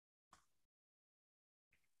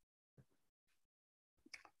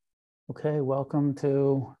Okay, welcome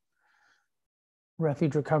to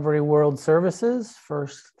Refuge Recovery World Services,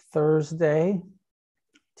 first Thursday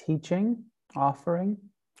teaching, offering.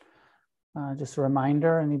 Just a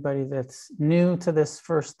reminder, anybody that's new to this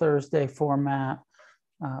first Thursday format,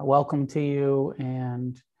 welcome to you.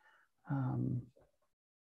 And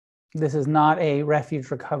this is not a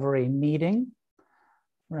Refuge Recovery meeting.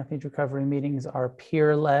 Refuge Recovery meetings are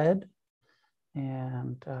peer-led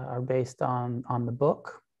and are based on the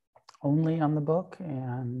book. Only on the book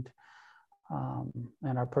and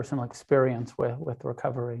our personal experience with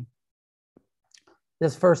recovery.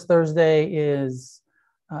 This first Thursday is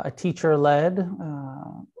a teacher-led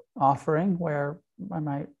offering where I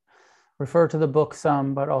might refer to the book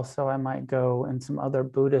some, but also I might go in some other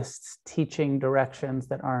Buddhist teaching directions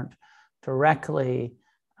that aren't directly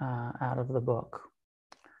out of the book.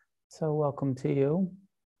 So welcome to you.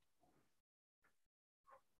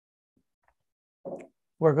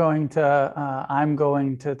 I'm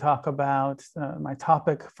going to talk about, my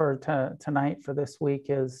topic for tonight for this week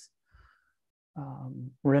is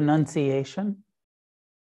renunciation.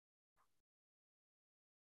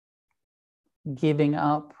 Giving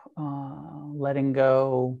up, letting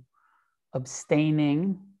go,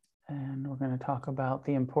 abstaining. And we're going to talk about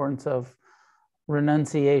the importance of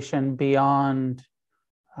renunciation beyond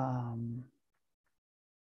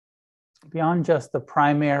just the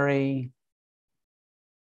primary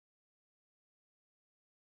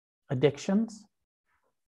addictions,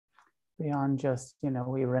 beyond just,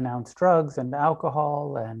 we renounce drugs and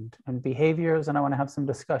alcohol and behaviors. And I want to have some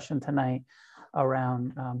discussion tonight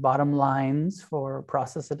around bottom lines for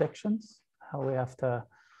process addictions, how we have to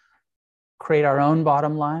create our own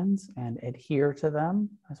bottom lines and adhere to them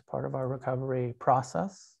as part of our recovery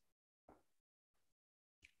process.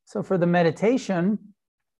 So for the meditation,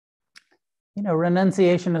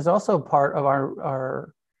 renunciation is also part of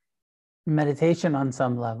our meditation on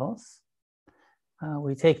some levels.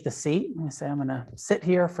 We take the seat and we say, I'm going to sit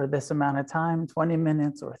here for this amount of time, 20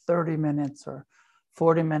 minutes or 30 minutes or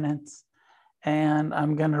 40 minutes, and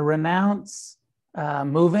I'm going to renounce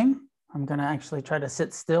moving. I'm going to actually try to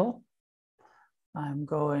sit still. I'm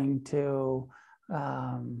going to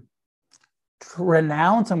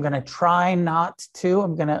renounce. I'm going to try not to.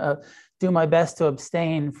 I'm going to do my best to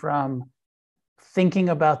abstain from thinking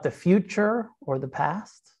about the future or the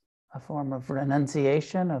past. A form of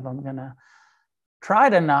renunciation of I'm going to try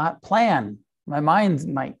to not plan. My mind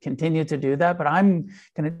might continue to do that, but I'm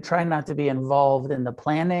going to try not to be involved in the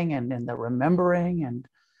planning and in the remembering. And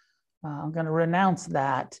I'm going to renounce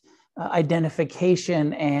that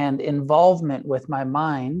identification and involvement with my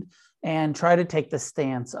mind and try to take the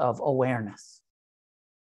stance of awareness.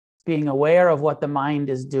 Being aware of what the mind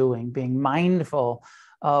is doing, being mindful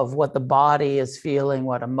of what the body is feeling,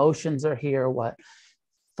 what emotions are here, what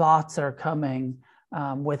thoughts are coming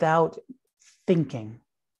without thinking.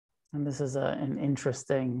 And this is an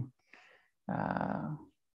interesting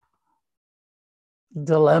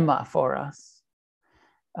dilemma for us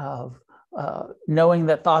of knowing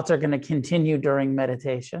that thoughts are going to continue during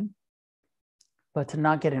meditation, but to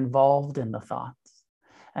not get involved in the thoughts.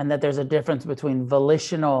 And that there's a difference between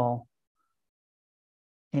volitional,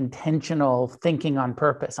 intentional thinking on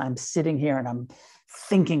purpose. I'm sitting here and I'm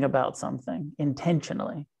thinking about something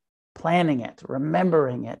intentionally, planning it,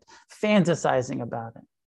 remembering it, fantasizing about it,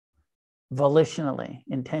 volitionally,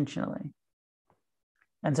 intentionally.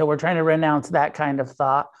 And so we're trying to renounce that kind of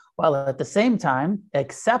thought while at the same time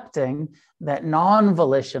accepting that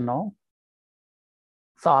non-volitional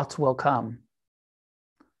thoughts will come.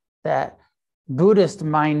 That Buddhist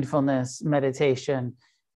mindfulness meditation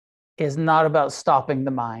is not about stopping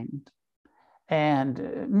the mind.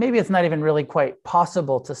 And maybe it's not even really quite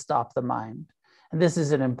possible to stop the mind. And this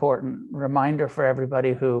is an important reminder for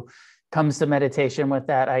everybody who comes to meditation with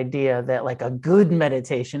that idea that like a good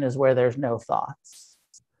meditation is where there's no thoughts.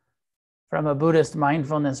 From a Buddhist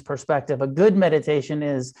mindfulness perspective, a good meditation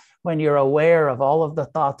is when you're aware of all of the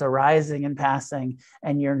thoughts arising and passing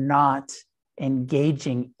and you're not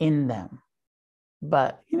engaging in them.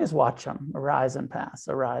 But you just watch them arise and pass,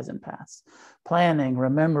 planning,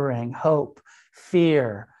 remembering, hope,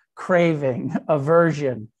 fear, craving,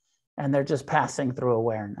 aversion, and they're just passing through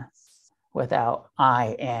awareness without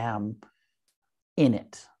I am in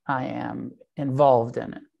it. I am involved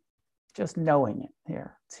in it. Just knowing it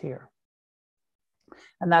here, it's here.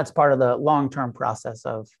 And that's part of the long-term process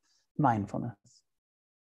of mindfulness.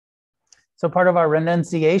 So part of our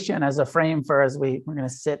renunciation as a frame for we're going to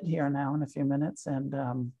sit here now in a few minutes.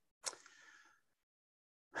 And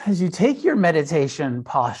as you take your meditation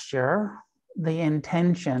posture, the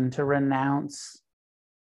intention to renounce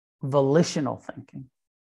volitional thinking.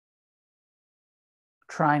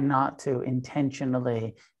 try not to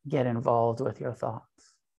intentionally get involved with your thoughts.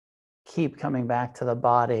 Keep coming back to the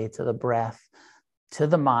body, to the breath, to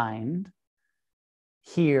the mind,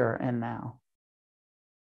 here and now.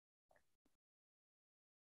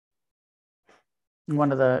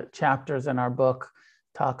 One of the chapters in our book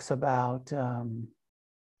talks about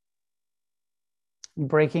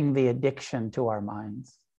breaking the addiction to our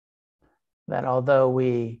minds. That although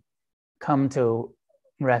we come to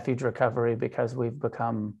Refuge Recovery because we've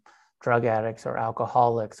become drug addicts or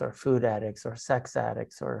alcoholics or food addicts or sex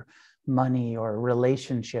addicts or money or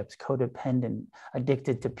relationships, codependent,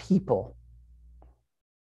 addicted to people.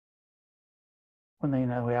 When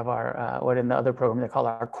we have our, what in the other program they call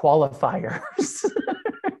our qualifiers.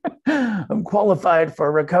 I'm qualified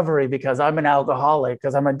for recovery because I'm an alcoholic,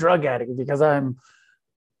 because I'm a drug addict, because I'm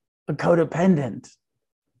a codependent.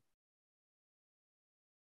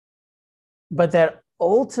 But that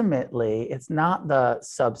ultimately, it's not the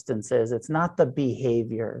substances, it's not the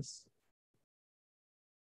behaviors.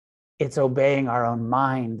 It's obeying our own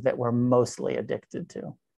mind that we're mostly addicted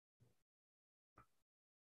to.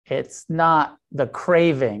 It's not the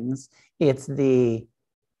cravings, it's the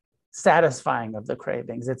satisfying of the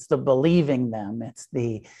cravings. It's the believing them. It's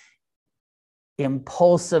the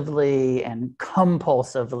impulsively and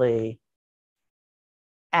compulsively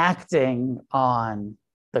acting on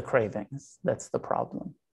the cravings. That's the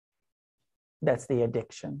problem. That's the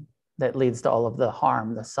addiction that leads to all of the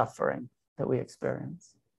harm, the suffering that we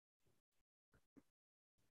experience.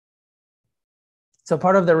 So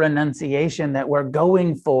part of the renunciation that we're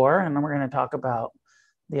going for, and then we're going to talk about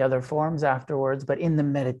the other forms afterwards, but in the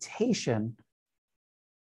meditation,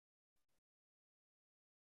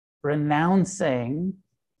 renouncing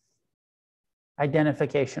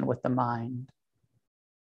identification with the mind.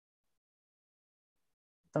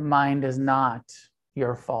 The mind is not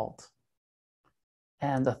your fault.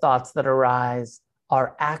 And the thoughts that arise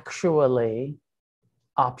are actually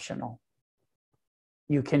optional.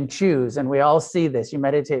 You can choose, and we all see this. You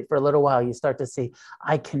meditate for a little while, you start to see,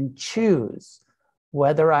 I can choose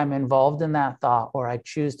whether I'm involved in that thought or I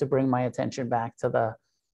choose to bring my attention back to the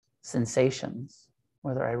sensations,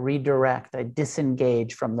 whether I redirect, I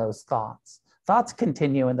disengage from those thoughts. Thoughts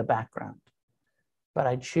continue in the background, but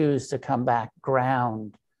I choose to come back,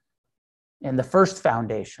 ground in the first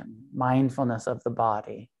foundation, mindfulness of the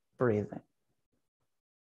body, breathing.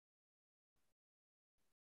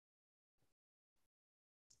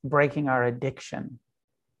 Breaking our addiction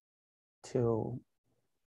to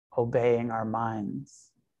obeying our minds.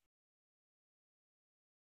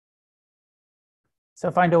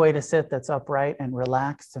 So find a way to sit that's upright and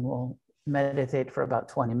relaxed, and we'll meditate for about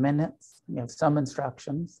 20 minutes. You have some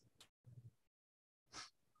instructions.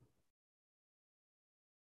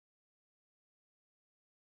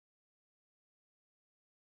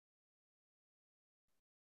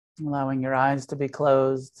 Allowing your eyes to be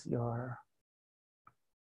closed, your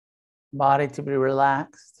body to be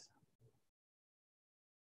relaxed.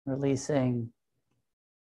 Releasing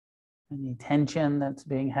any tension that's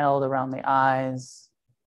being held around the eyes,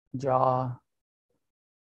 jaw,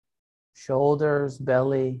 shoulders,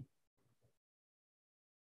 belly.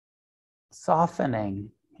 Softening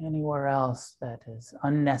anywhere else that is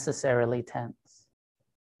unnecessarily tense.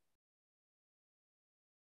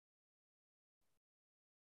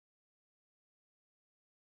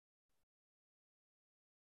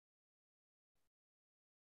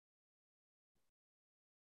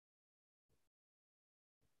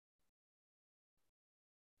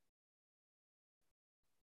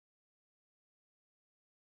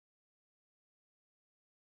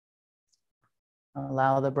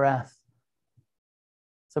 Allow the breath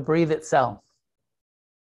to breathe itself.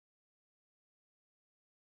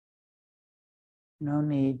 No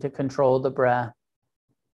need to control the breath.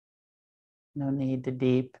 No need to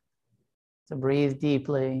breathe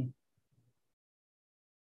deeply.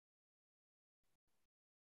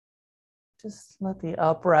 Just let the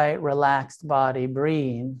upright, relaxed body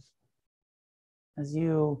breathe as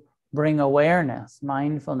you bring awareness,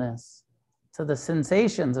 mindfulness to the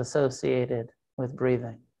sensations associated with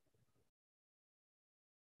breathing.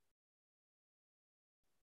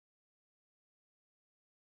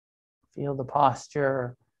 Feel the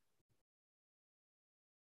posture,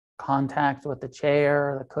 contact with the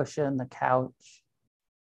chair, the cushion, the couch.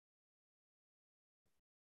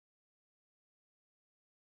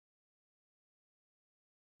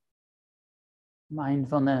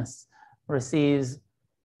 Mindfulness receives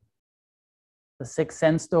the 6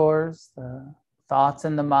 sense doors, the thoughts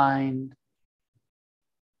in the mind,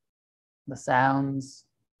 the sounds,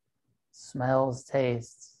 smells,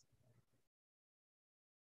 tastes.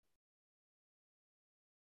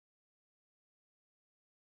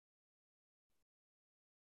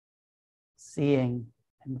 seeing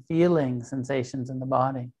and feeling sensations in the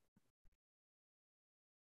body.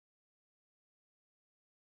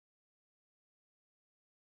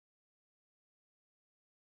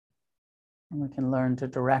 And we can learn to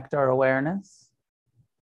direct our awareness,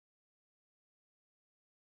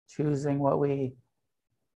 choosing what we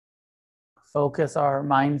focus our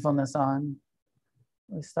mindfulness on.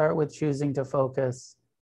 We start with choosing to focus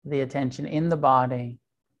the attention in the body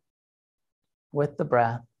with the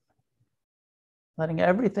breath, letting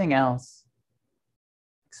everything else,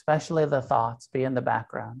 especially the thoughts, be in the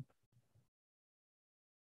background.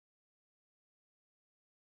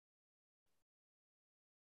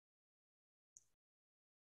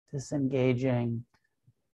 Disengaging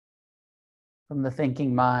from the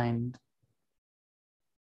thinking mind,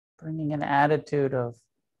 bringing an attitude of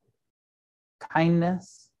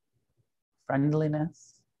kindness,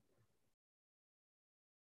 friendliness,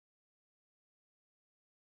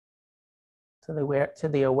 to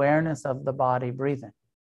the awareness of the body breathing.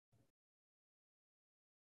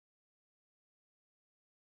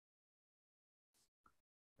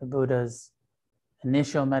 The Buddha's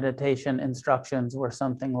initial meditation instructions were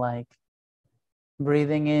something like,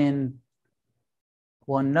 breathing in,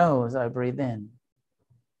 one knows I breathe in.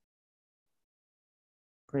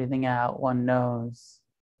 Breathing out, one knows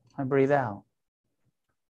I breathe out.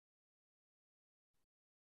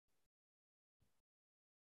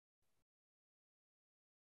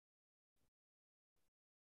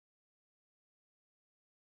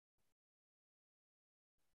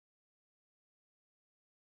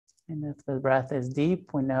 And if the breath is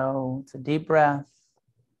deep, we know it's a deep breath,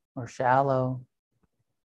 or shallow,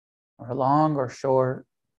 or long or short.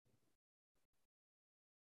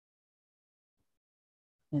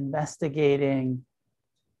 Investigating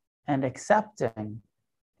and accepting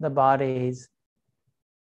the body's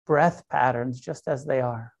breath patterns just as they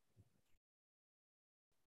are.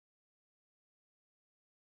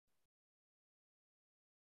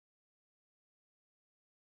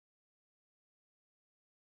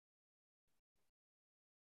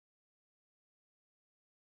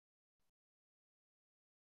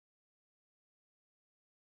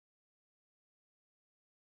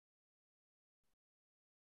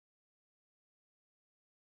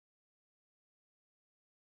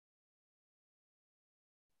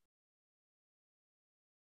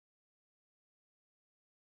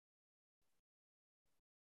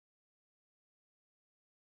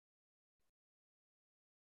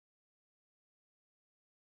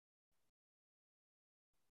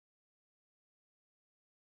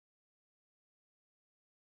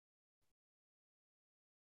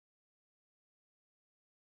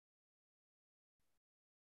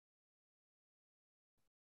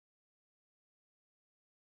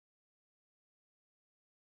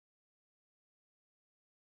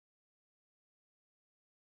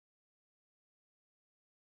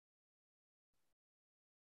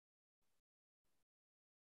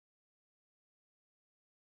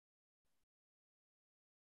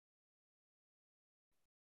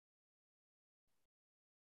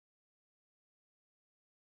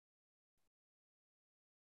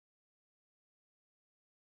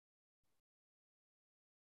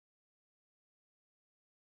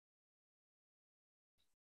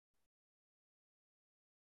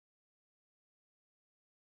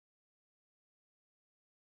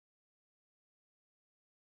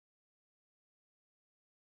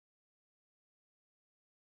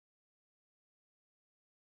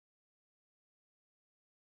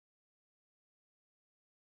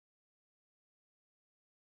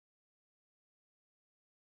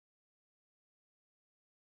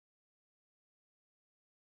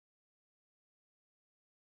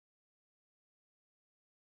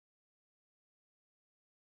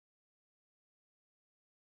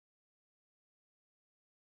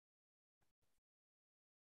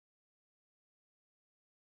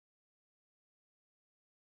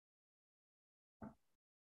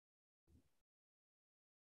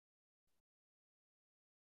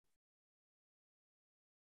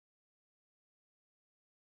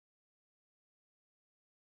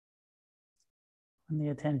 When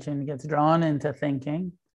the attention gets drawn into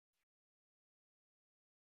thinking,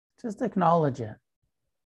 just acknowledge it.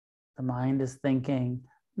 The mind is thinking,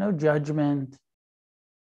 no judgment.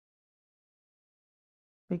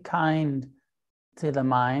 Be kind to the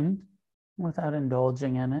mind without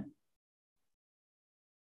indulging in it.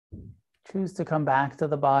 Choose to come back to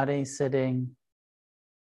the body, sitting.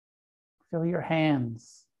 Feel your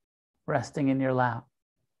hands resting in your lap.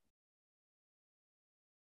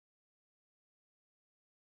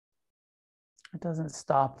 It doesn't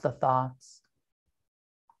stop the thoughts.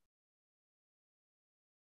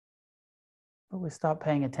 but we stop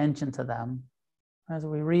paying attention to them as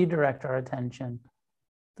we redirect our attention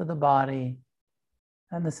to the body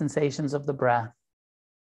and the sensations of the breath.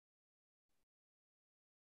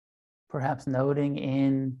 Perhaps noting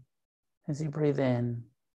in as you breathe in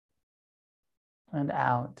and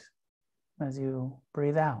out as you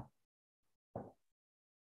breathe out.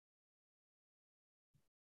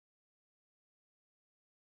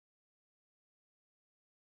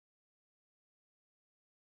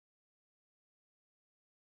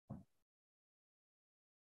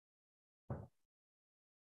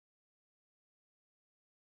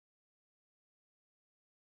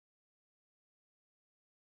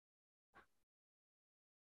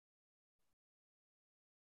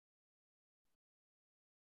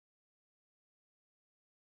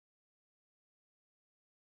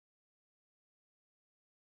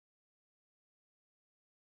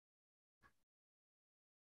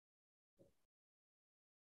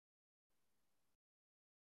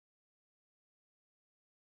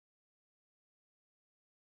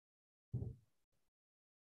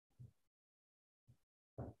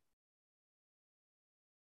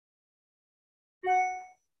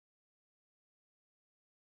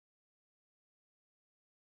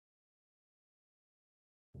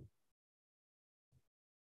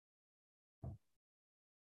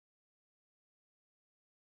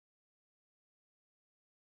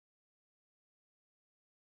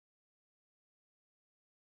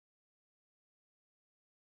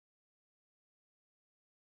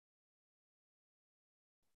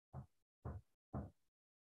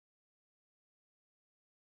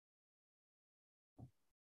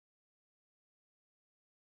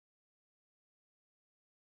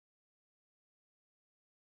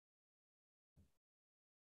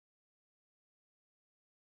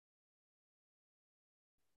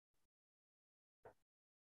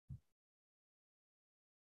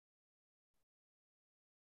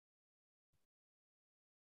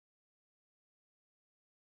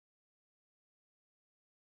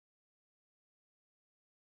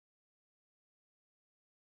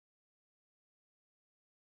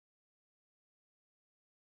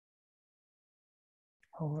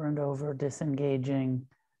 Over and over, disengaging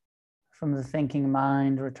from the thinking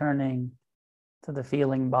mind, returning to the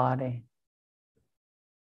feeling body.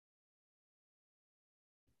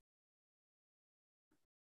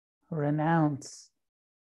 Renounce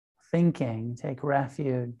thinking, take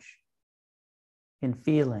refuge in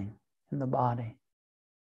feeling in the body.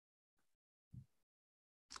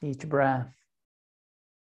 Each breath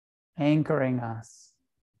anchoring us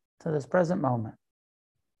to this present moment.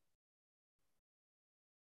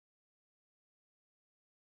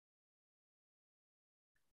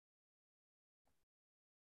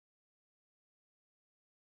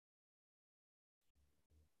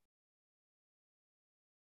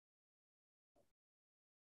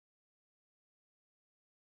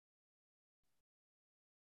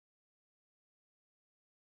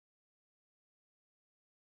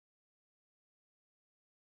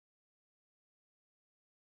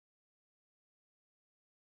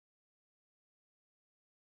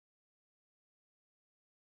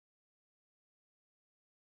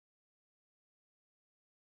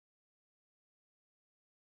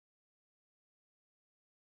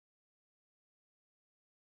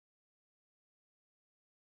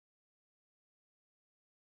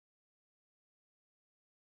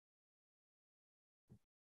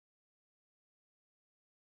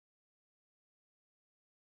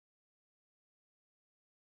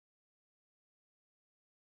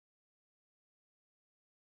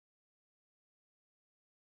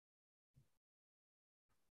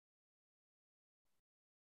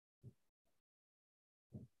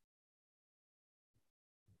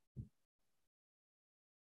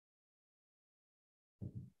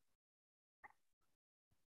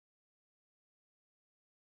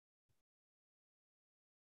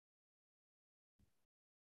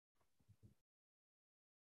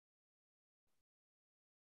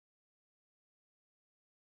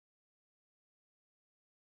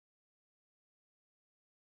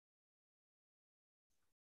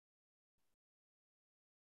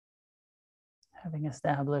 Having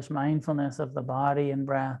established mindfulness of the body and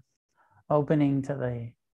breath, opening to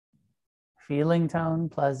the feeling tone,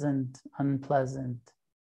 pleasant, unpleasant,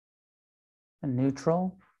 and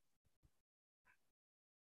neutral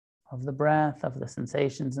of the breath, of the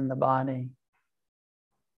sensations in the body.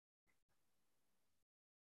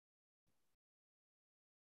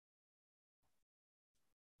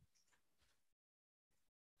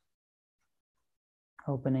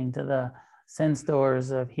 Opening to the sense doors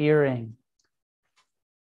of hearing,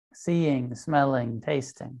 seeing, smelling,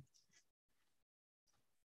 tasting.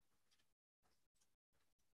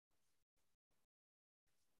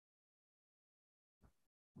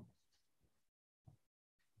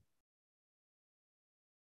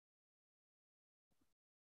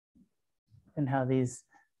 and how these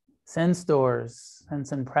sense doors,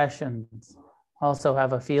 sense impressions, also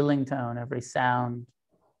have a feeling tone. Every sound,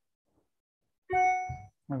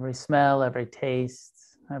 every smell, every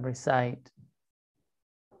taste, every sight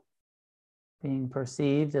being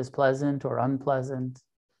perceived as pleasant or unpleasant,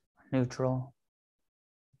 neutral.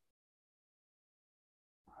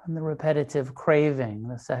 And the repetitive craving,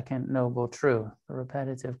 the second noble truth, the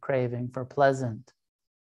repetitive craving for pleasant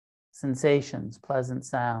sensations, pleasant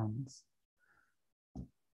sounds,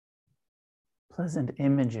 pleasant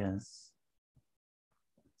images,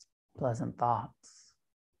 pleasant thoughts.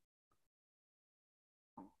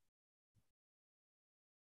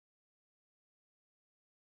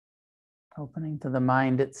 Opening to the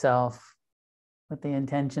mind itself with the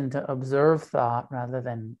intention to observe thought rather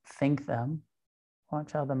than think them.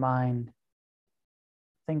 Watch how the mind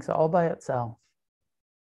thinks all by itself.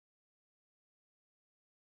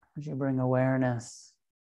 As you bring awareness,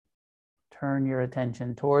 turn your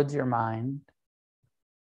attention towards your mind.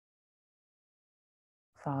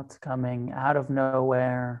 Thoughts coming out of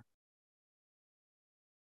nowhere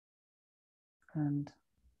and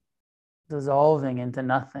dissolving into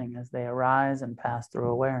nothing as they arise and pass through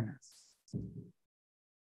awareness.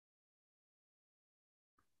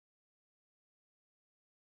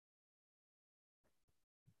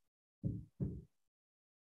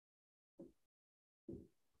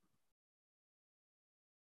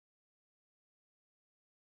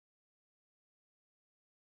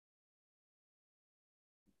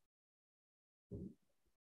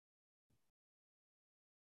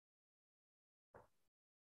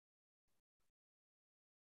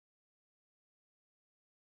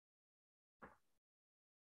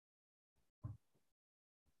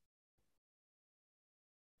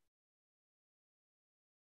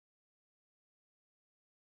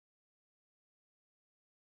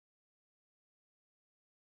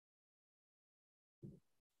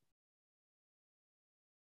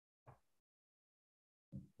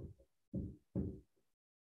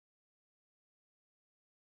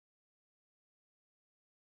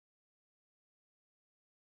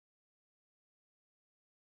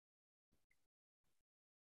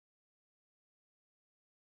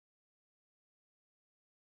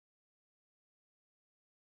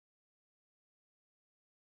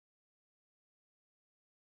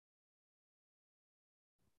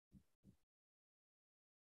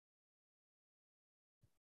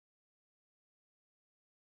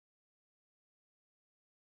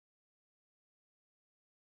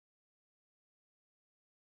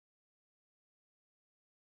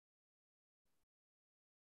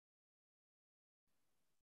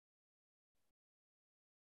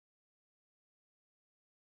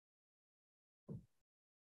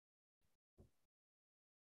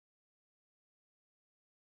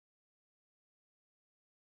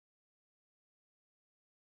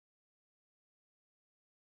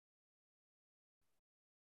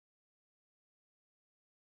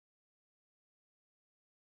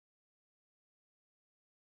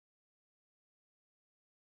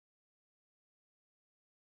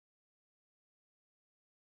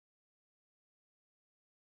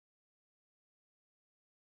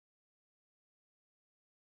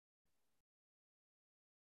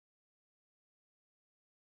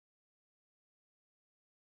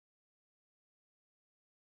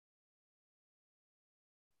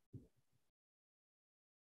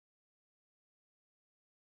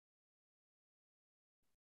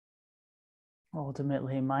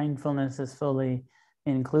 Ultimately, mindfulness is fully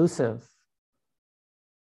inclusive,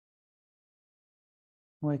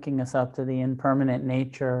 waking us up to the impermanent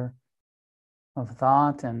nature of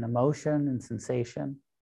thought and emotion and sensation.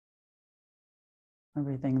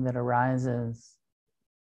 Everything that arises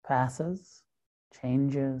passes,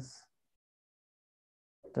 changes,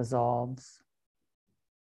 dissolves.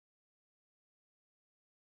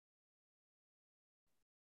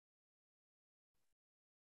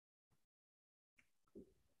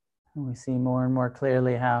 And we see more and more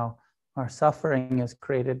clearly how our suffering is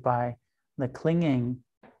created by the clinging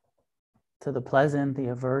to the pleasant, the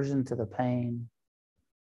aversion to the pain,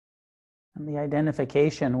 and the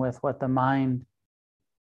identification with what the mind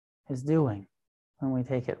is doing when we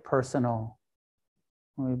take it personal,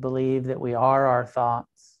 when we believe that we are our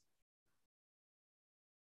thoughts.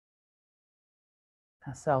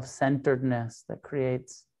 A self-centeredness that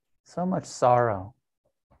creates so much sorrow.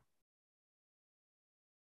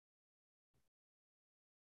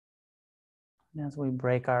 And as we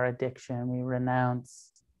break our addiction, we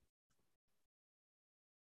renounce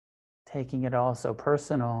taking it all so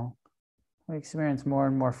personal, we experience more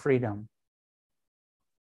and more freedom.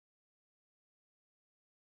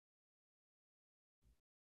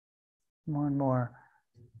 more and more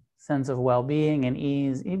sense of well-being and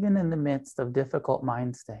ease, even in the midst of difficult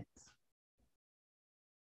mind states.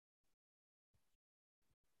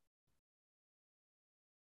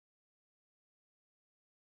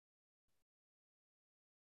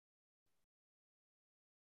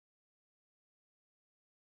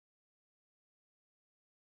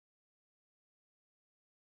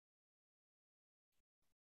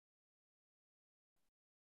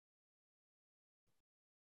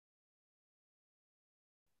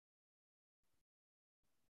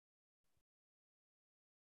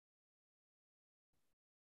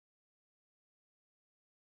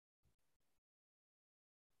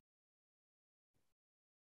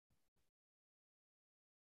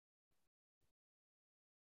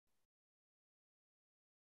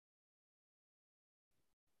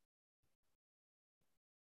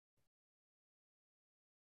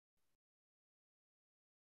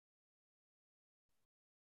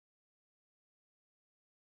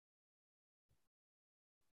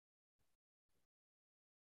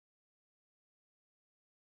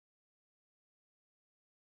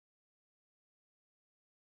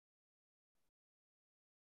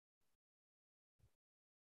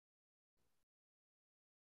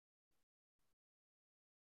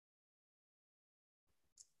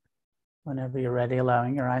 Whenever you're ready,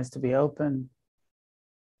 allowing your eyes to be open,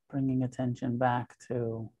 bringing attention back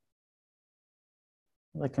to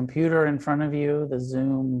the computer in front of you, the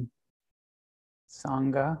Zoom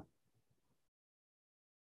Sangha.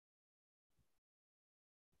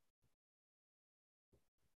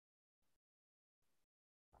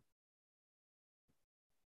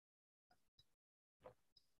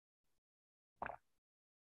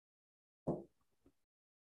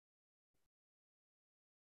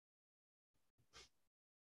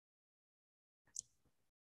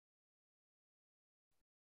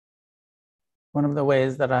 One of the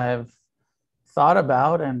ways that I've thought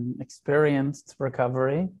about and experienced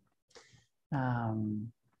recovery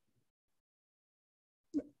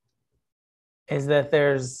is that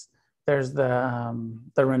there's the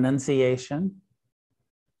renunciation,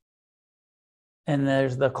 and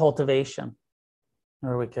there's the cultivation.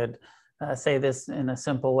 Or we could say this in a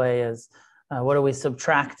simple way as what are we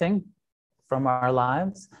subtracting from our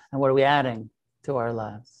lives, and what are we adding to our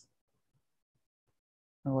lives?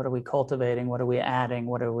 And what are we cultivating? What are we adding?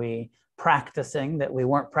 What are we practicing that we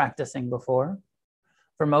weren't practicing before?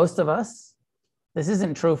 For most of us, this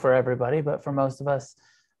isn't true for everybody, but for most of us,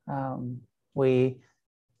 we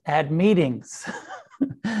add meetings,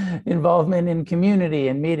 involvement in community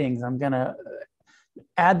and meetings. I'm going to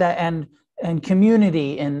add that and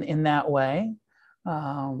community in that way,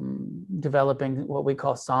 developing what we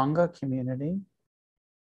call Sangha, community.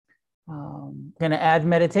 Going to add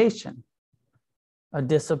meditation, a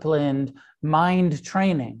disciplined mind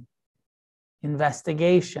training,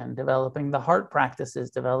 investigation, developing the heart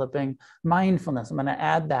practices, developing mindfulness. I'm going to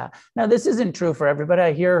add that. Now, this isn't true for everybody.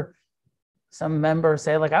 I hear some members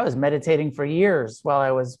say, like, I was meditating for years while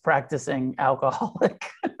I was practicing alcoholic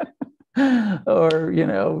or,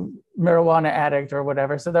 marijuana addict or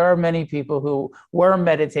whatever. So there are many people who were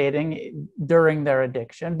meditating during their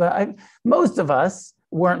addiction, but most of us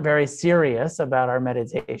weren't very serious about our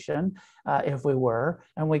meditation, if we were,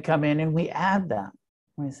 and we come in and we add that.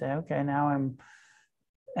 We say, okay, now I'm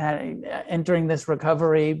entering this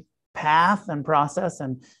recovery path and process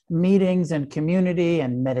and meetings and community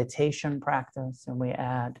and meditation practice, and we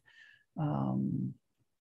add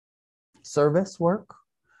service work,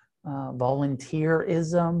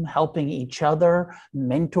 volunteerism, helping each other,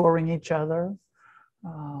 mentoring each other.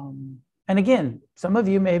 And again, some of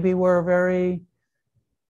you maybe were very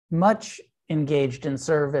much engaged in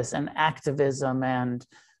service and activism and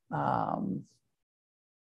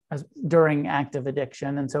during active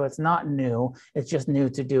addiction. And so it's not new, it's just new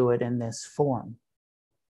to do it in this form.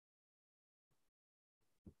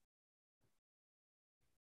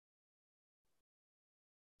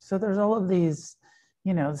 So there's all of these,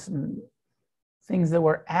 things that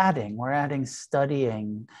we're adding. We're adding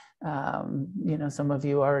studying. Some of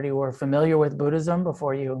you already were familiar with Buddhism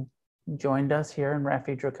before you joined us here in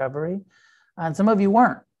Refuge Recovery. And some of you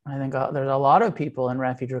weren't. I think there's a lot of people in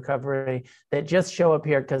Refuge Recovery that just show up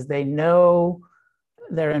here because they know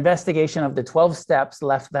their investigation of the 12 steps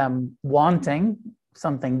left them wanting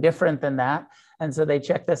something different than that. And so they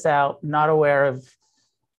check this out, not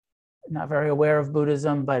very aware of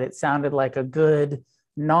Buddhism, but it sounded like a good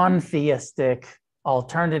non-theistic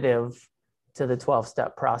alternative to the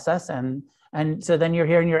 12-step process. And so then you're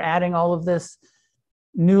here and you're adding all of this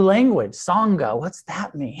new language. Sangha, what's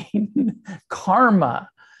that mean? Karma.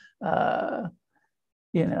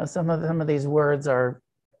 Some of these words are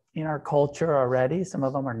in our culture already. Some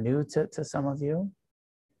of them are new to some of you.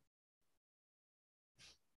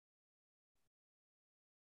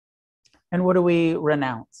 And what do we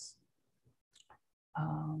renounce?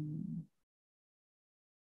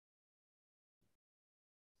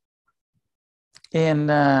 In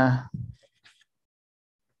the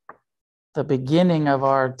beginning of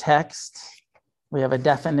our text, we have a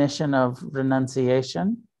definition of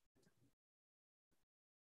renunciation.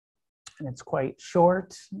 And it's quite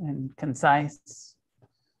short and concise.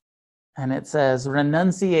 And it says,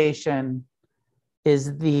 renunciation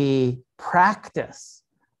is the practice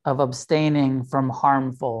of abstaining from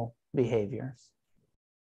harmful behaviors.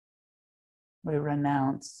 We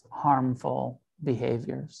renounce harmful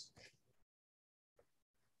behaviors.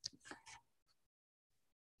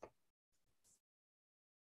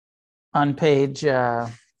 On page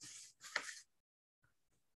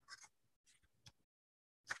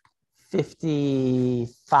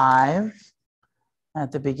 55,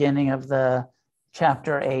 at the beginning of the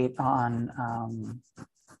chapter 8 on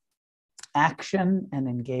action and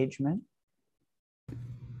engagement.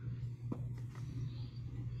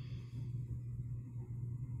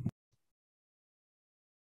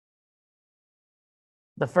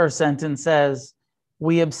 The first sentence says,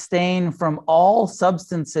 we abstain from all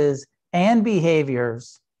substances and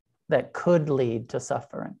behaviors that could lead to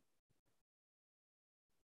suffering.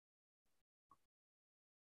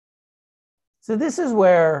 So this is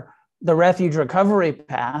where the Refuge Recovery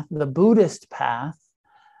path, the Buddhist path,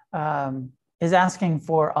 is asking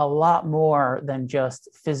for a lot more than just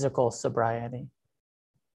physical sobriety.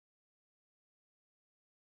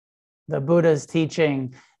 The Buddha's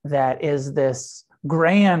teaching that is this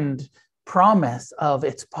grand promise of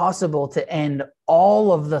it's possible to end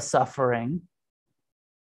all of the suffering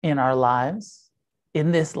in our lives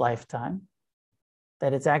in this lifetime,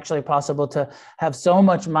 that it's actually possible to have so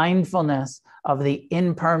much mindfulness of the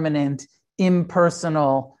impermanent,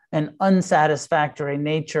 impersonal, and unsatisfactory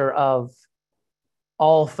nature of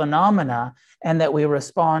all phenomena, and that we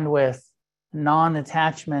respond with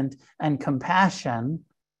non-attachment and compassion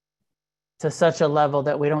to such a level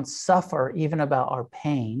that we don't suffer even about our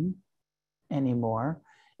pain anymore,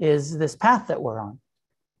 is this path that we're on.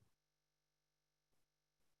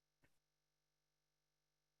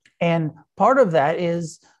 And part of that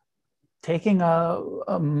is taking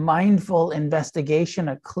a mindful investigation,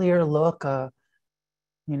 a clear look.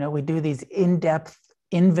 We do these in-depth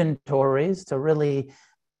inventories to really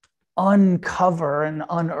uncover and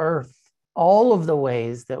unearth all of the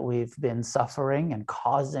ways that we've been suffering and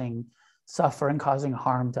causing suffering, causing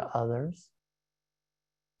harm to others.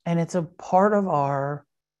 And it's a part of our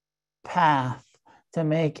path to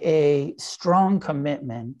make a strong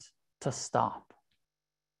commitment to stop,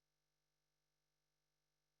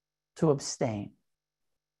 to abstain,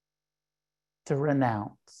 to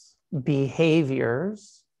renounce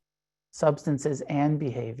behaviors, substances and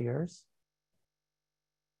behaviors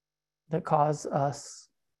that cause us,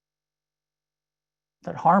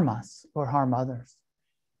 that harm us or harm others.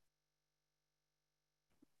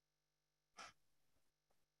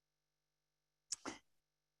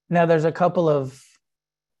 Now, there's a couple of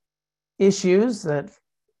issues that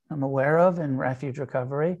I'm aware of in Refuge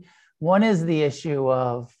Recovery. One is the issue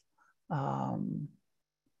of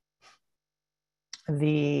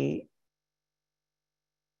the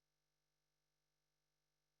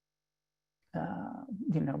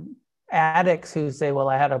addicts who say, well,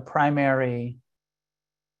 I had a primary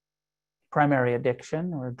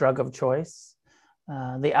addiction or drug of choice.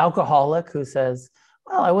 The alcoholic who says,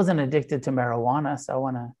 well, I wasn't addicted to marijuana, so I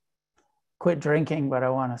want to quit drinking, but I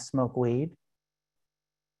want to smoke weed.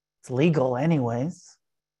 It's legal anyways,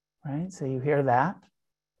 right? So you hear that.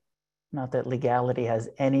 Not that legality has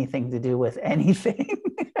anything to do with anything,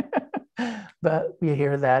 but you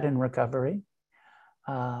hear that in recovery.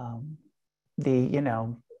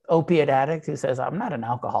 The opiate addict who says, I'm not an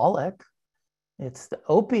alcoholic. It's the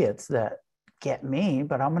opiates that get me,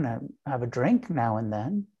 but I'm going to have a drink now and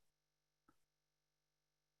then.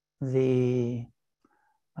 The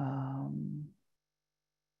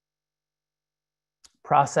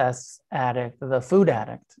process addict, the food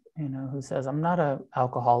addict, who says, I'm not an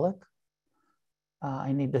alcoholic.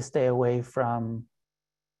 I need to stay away from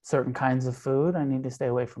certain kinds of food. I need to stay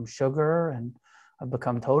away from sugar, and I've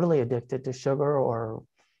become totally addicted to sugar or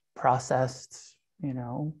processed,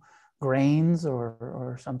 grains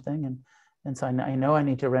or something. And so I know I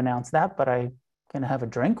need to renounce that, but I can have a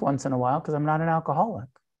drink once in a while because I'm not an alcoholic.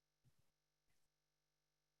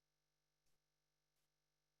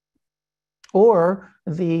 Or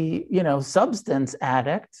the, substance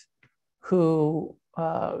addict who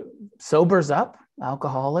sobers up,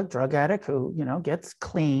 alcoholic, drug addict who, gets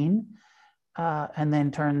clean, and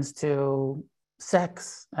then turns to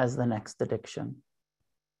sex as the next addiction,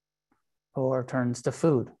 or turns to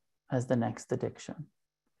food as the next addiction,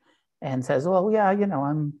 and says, well, yeah,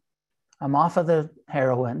 I'm off of the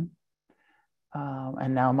heroin,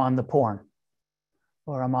 and now I'm on the porn,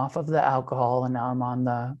 or I'm off of the alcohol and now I'm on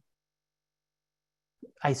the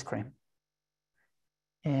ice cream.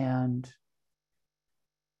 And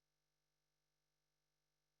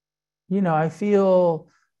I feel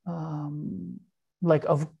like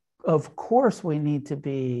of course we need to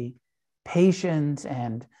be patient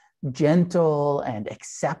and gentle and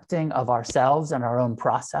accepting of ourselves and our own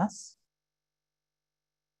process.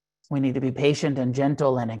 We need to be patient and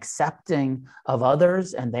gentle and accepting of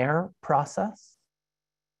others and their process.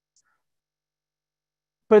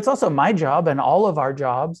 But it's also my job and all of our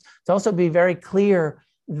jobs to also be very clear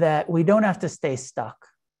that we don't have to stay stuck.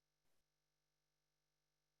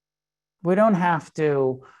 We don't have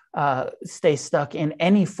to stay stuck in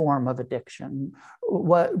any form of addiction.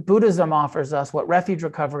 What Buddhism offers us, what Refuge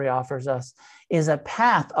Recovery offers us, is a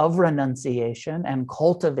path of renunciation and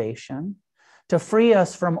cultivation to free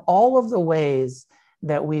us from all of the ways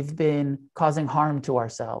that we've been causing harm to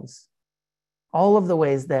ourselves. All of the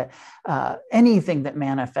ways that anything that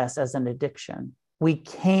manifests as an addiction, we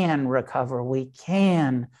can recover, we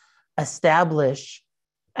can establish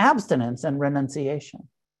abstinence and renunciation.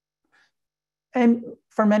 And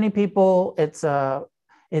for many people, it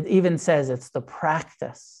even says it's the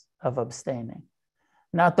practice of abstaining,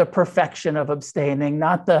 not the perfection of abstaining,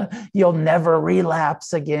 not the you'll never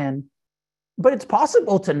relapse again. But it's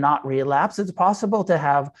possible to not relapse. It's possible to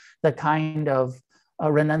have the kind of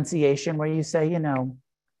a renunciation where you say,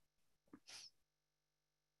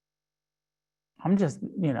 I'm just,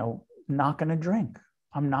 not going to drink.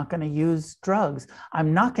 I'm not going to use drugs.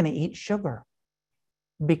 I'm not going to eat sugar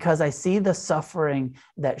because I see the suffering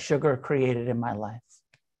that sugar created in my life.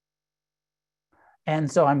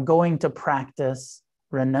 And so I'm going to practice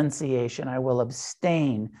renunciation. I will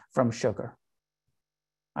abstain from sugar.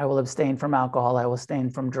 I will abstain from alcohol. I will abstain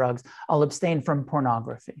from drugs. I'll abstain from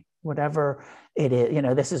pornography, whatever it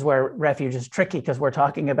is. This is where refuge is tricky because we're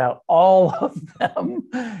talking about all of them.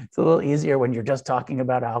 It's a little easier when you're just talking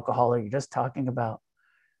about alcohol or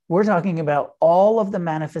we're talking about all of the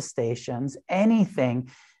manifestations, anything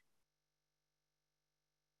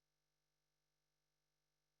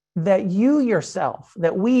that you yourself,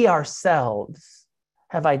 that we ourselves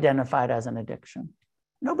have identified as an addiction.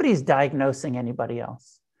 Nobody's diagnosing anybody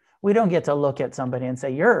else. We don't get to look at somebody and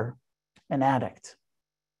say, you're an addict,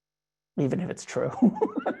 even if it's true.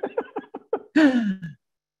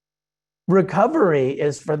 Recovery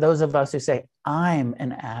is for those of us who say, I'm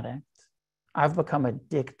an addict. I've become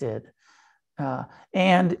addicted.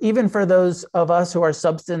 And even for those of us who are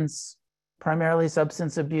primarily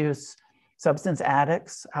substance abuse, substance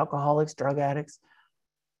addicts, alcoholics, drug addicts,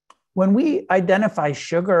 when we identify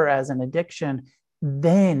sugar as an addiction,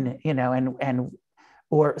 then,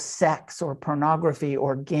 or sex or pornography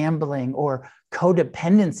or gambling or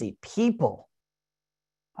codependency, people.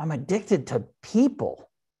 I'm addicted to people.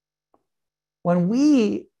 When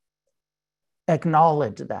we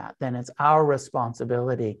acknowledge that, then it's our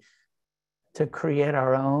responsibility to create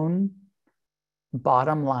our own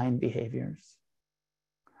bottom line behaviors.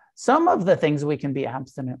 Some of the things we can be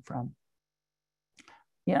abstinent from.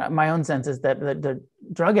 My own sense is that the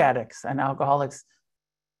drug addicts and alcoholics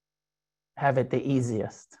have it the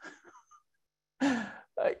easiest.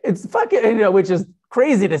 It's fucking, which is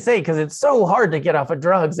crazy to say because it's so hard to get off of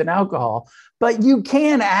drugs and alcohol, but you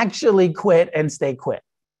can actually quit and stay quit.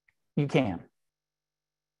 You can.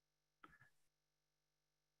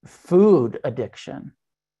 Food addiction,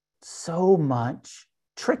 so much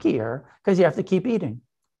trickier because you have to keep eating.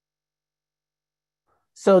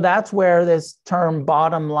 So that's where this term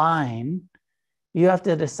bottom line, you have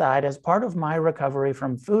to decide as part of my recovery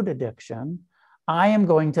from food addiction, I am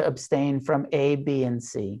going to abstain from A, B, and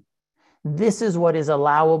C. This is what is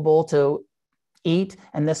allowable to eat,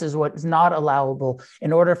 and this is what is not allowable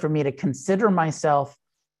in order for me to consider myself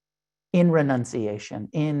in renunciation,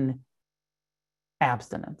 in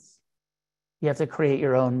abstinence. You have to create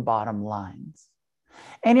your own bottom lines.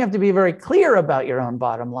 And you have to be very clear about your own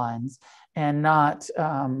bottom lines and not,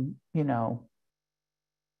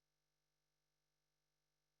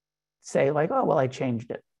 say like, oh, well, I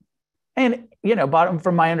changed it. And,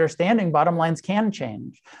 from my understanding, bottom lines can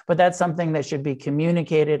change, but that's something that should be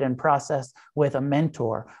communicated and processed with a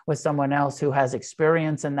mentor, with someone else who has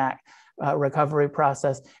experience in that recovery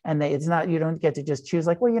process. And it's not, you don't get to just choose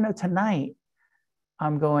like, well, tonight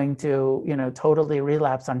I'm going to, totally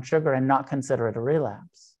relapse on sugar and not consider it a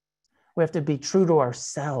relapse. We have to be true to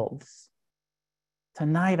ourselves.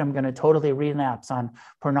 Tonight, I'm going to totally relapse on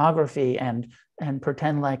pornography and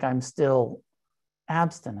pretend like I'm still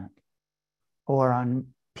abstinent, or on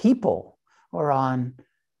people, or on,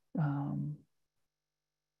 and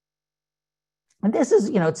this is,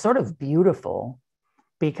 it's sort of beautiful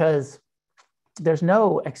because there's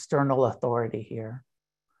no external authority here.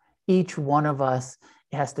 Each one of us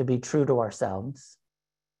has to be true to ourselves.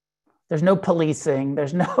 There's no policing.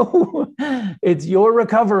 There's no, it's your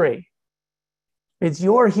recovery. It's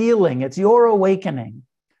your healing. It's your awakening.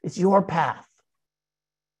 It's your path.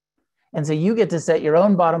 And so you get to set your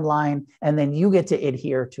own bottom line, and then you get to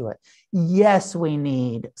adhere to it. Yes, we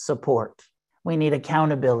need support. We need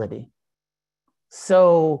accountability.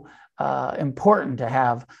 So important to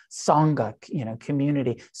have Sangha,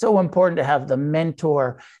 community. So important to have the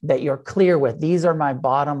mentor that you're clear with. These are my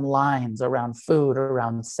bottom lines around food,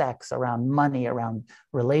 around sex, around money, around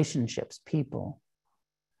relationships, people.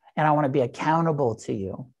 And I want to be accountable to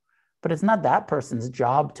you. But it's not that person's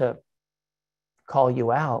job to call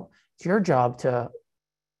you out. It's your job to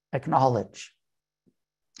acknowledge,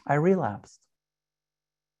 I relapsed.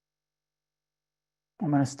 I'm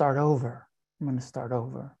going to start over. I'm going to start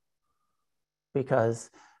over because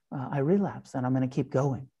I relapsed, and I'm going to keep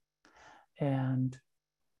going. And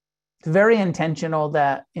it's very intentional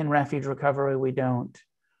that in Refuge Recovery, we don't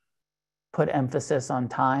put emphasis on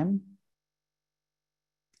time.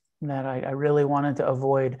 That I really wanted to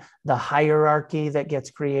avoid the hierarchy that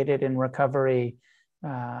gets created in recovery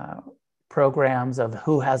programs of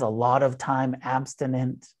who has a lot of time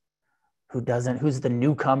abstinent, who doesn't, who's the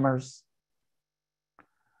newcomers.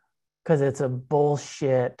 Because it's a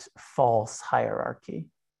bullshit, false hierarchy.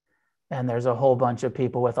 And there's a whole bunch of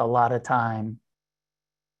people with a lot of time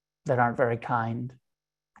that aren't very kind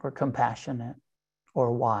or compassionate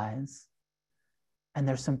or wise. And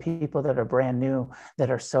there's some people that are brand new that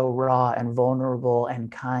are so raw and vulnerable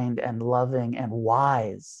and kind and loving and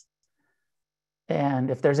wise. And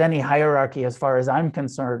if there's any hierarchy, as far as I'm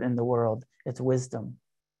concerned in the world, it's wisdom.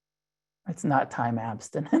 It's not time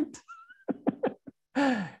abstinent.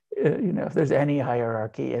 If there's any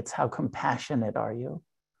hierarchy, it's how compassionate are you?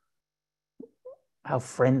 How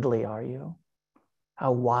friendly are you?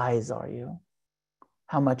 How wise are you?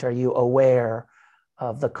 How much are you aware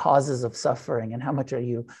of the causes of suffering, and how much are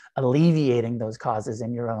you alleviating those causes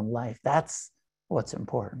in your own life? That's what's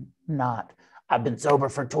important, not, I've been sober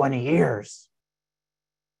for 20 years.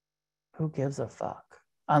 Who gives a fuck?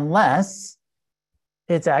 Unless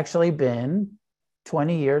it's actually been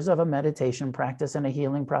 20 years of a meditation practice and a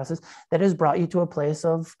healing process that has brought you to a place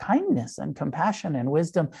of kindness and compassion and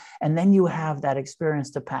wisdom. And then you have that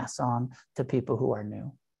experience to pass on to people who are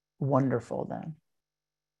new. Wonderful then.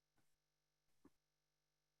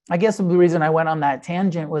 I guess the reason I went on that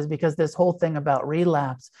tangent was because this whole thing about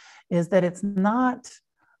relapse is that it's not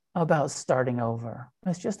about starting over.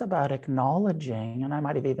 It's just about acknowledging, and I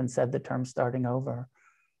might have even said the term starting over.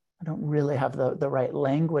 I don't really have the right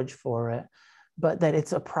language for it, but that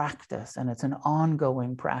it's a practice and it's an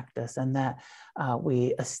ongoing practice, and that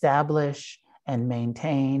we establish and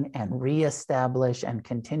maintain and reestablish and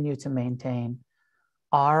continue to maintain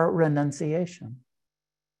our renunciation.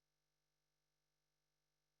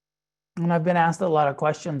 And I've been asked a lot of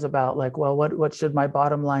questions about like, well, what should my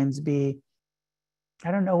bottom lines be?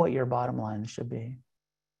 I don't know what your bottom lines should be.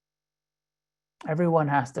 Everyone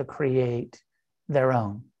has to create their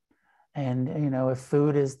own. And, if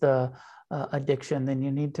food is the addiction, then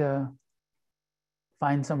you need to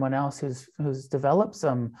find someone else who's developed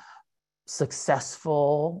some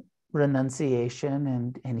successful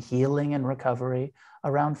renunciation and healing and recovery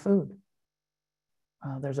around food.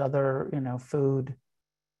 There's other, food-based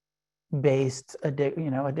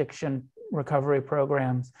addiction recovery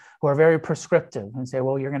programs who are very prescriptive and say,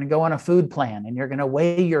 well, you're going to go on a food plan and you're going to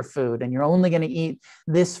weigh your food and you're only going to eat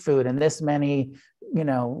this food and this many,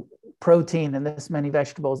 protein and this many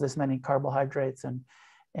vegetables, this many carbohydrates,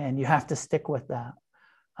 and you have to stick with that.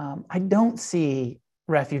 I don't see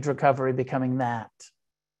Refuge Recovery becoming that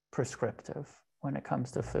prescriptive when it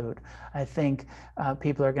comes to food. I think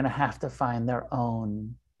people are going to have to find their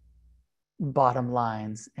own bottom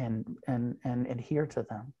lines and adhere to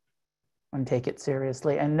them and take it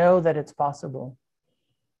seriously and know that it's possible.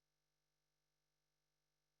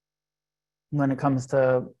 When it comes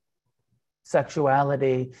to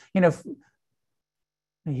sexuality, I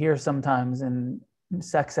hear sometimes in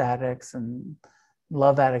sex addicts and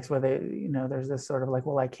love addicts where they, there's this sort of like,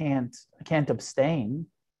 well, I can't abstain.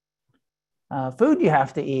 Food you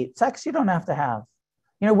have to eat, sex you don't have to have.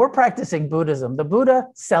 We're practicing Buddhism. The Buddha,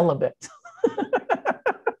 celibate.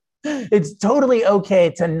 It's totally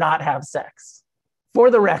okay to not have sex.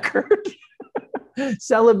 For the record,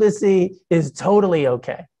 celibacy is totally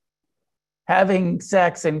okay. Having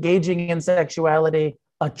sex, engaging in sexuality,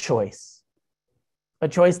 a choice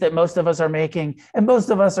that most of us are making, and most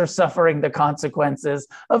of us are suffering the consequences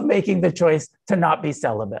of making the choice to not be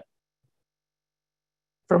celibate.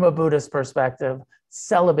 From a Buddhist perspective,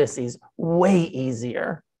 celibacy is way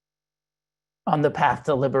easier on the path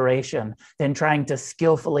to liberation than trying to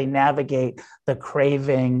skillfully navigate the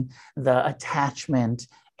craving, the attachment,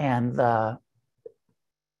 and the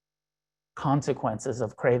consequences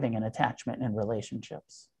of craving and attachment in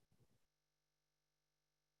relationships.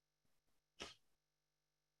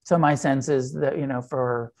 So my sense is that,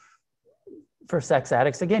 for sex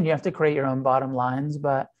addicts, again, you have to create your own bottom lines,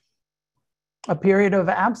 but a period of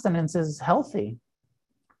abstinence is healthy.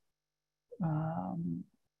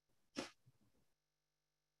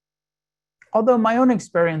 Although my own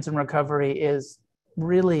experience in recovery is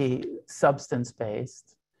really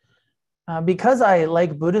substance-based, because I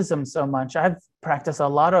like Buddhism so much, I've practiced a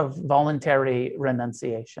lot of voluntary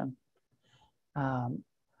renunciation.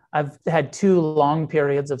 I've had 2 long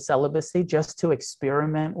periods of celibacy just to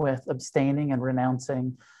experiment with abstaining and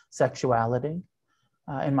renouncing sexuality.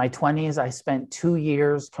 In my 20s, I spent 2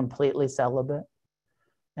 years completely celibate.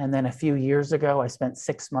 And then a few years ago, I spent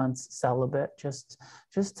 6 months celibate, just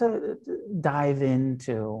to dive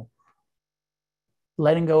into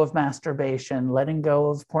letting go of masturbation, letting go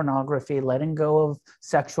of pornography, letting go of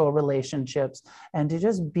sexual relationships, and to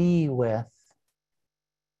just be with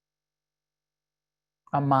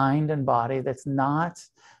a mind and body that's not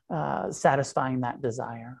satisfying that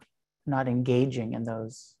desire, not engaging in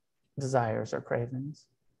those desires or cravings.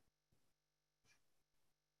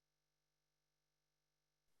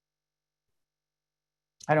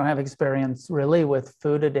 I don't have experience really with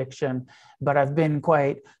food addiction, but I've been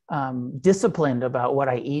quite disciplined about what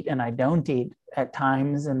I eat and I don't eat at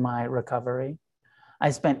times in my recovery.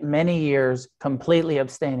 I spent many years completely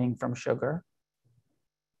abstaining from sugar,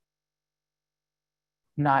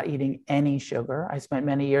 not eating any sugar. I spent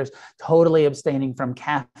many years totally abstaining from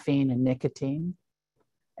caffeine and nicotine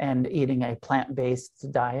and eating a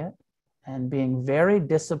plant-based diet and being very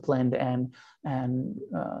disciplined and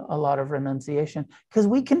a lot of renunciation, because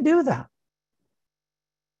we can do that.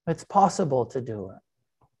 It's possible to do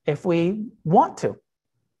it if we want to.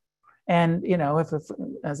 And, if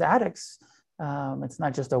as addicts, it's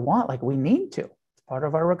not just a want, like we need to. It's part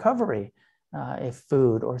of our recovery if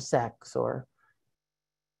food or sex or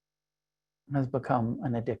has become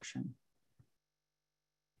an addiction.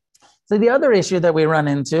 So the other issue that we run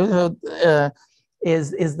into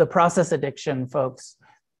is the process addiction folks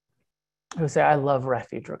who say, I love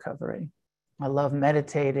Refuge Recovery. I love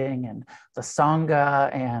meditating and the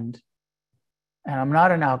Sangha, and I'm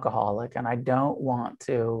not an alcoholic, and I don't want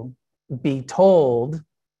to be told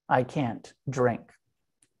I can't drink.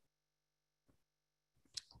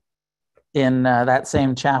 In that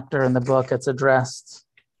same chapter in the book, it's addressed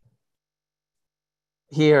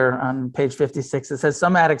here on page 56. It says,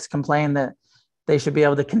 some addicts complain that they should be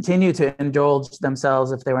able to continue to indulge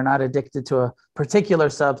themselves if they were not addicted to a particular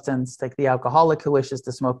substance, like the alcoholic who wishes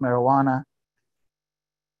to smoke marijuana.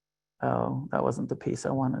 Oh, that wasn't the piece I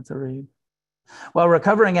wanted to read. While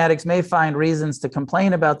recovering addicts may find reasons to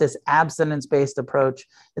complain about this abstinence-based approach,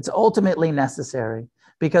 it's ultimately necessary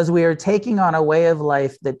because we are taking on a way of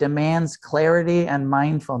life that demands clarity and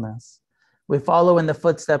mindfulness. We follow in the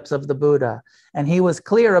footsteps of the Buddha, and he was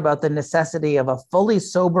clear about the necessity of a fully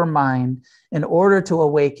sober mind in order to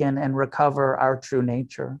awaken and recover our true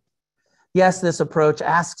nature. Yes, this approach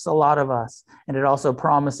asks a lot of us, and it also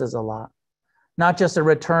promises a lot. Not just a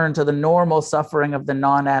return to the normal suffering of the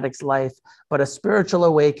non-addict's life, but a spiritual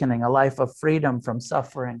awakening, a life of freedom from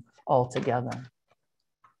suffering altogether.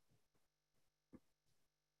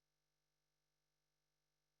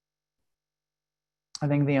 I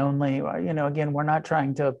think the only, again, we're not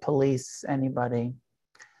trying to police anybody,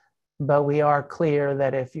 but we are clear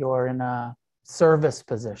that if you're in a service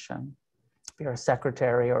position, if you're a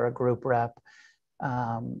secretary or a group rep,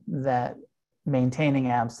 that maintaining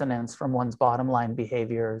abstinence from one's bottom line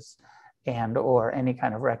behaviors and or any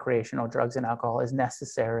kind of recreational drugs and alcohol is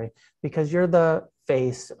necessary because you're the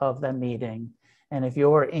face of the meeting. And if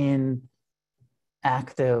you're in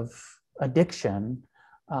active addiction,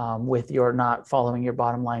 with your not following your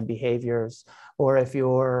bottom line behaviors, or if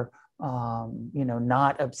you're,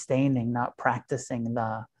 not abstaining, not practicing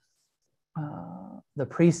the the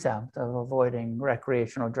precept of avoiding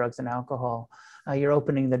recreational drugs and alcohol, you're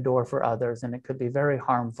opening the door for others, and it could be very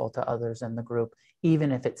harmful to others in the group,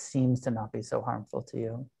 even if it seems to not be so harmful to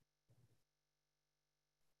you.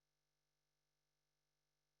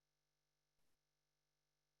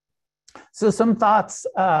 So some thoughts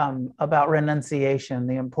about renunciation,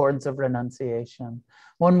 the importance of renunciation.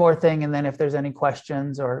 One more thing, and then if there's any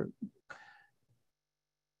questions or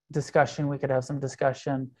discussion, we could have some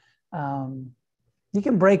discussion. You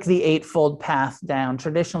can break the Eightfold Path down.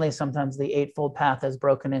 Traditionally, sometimes the Eightfold Path is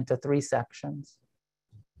broken into 3 sections.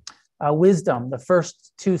 Wisdom, the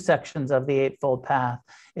first 2 sections of the Eightfold Path,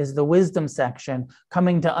 is the wisdom section,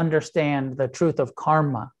 coming to understand the truth of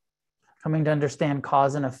karma, coming to understand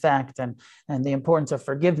cause and effect, and the importance of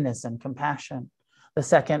forgiveness and compassion. The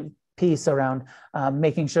second piece around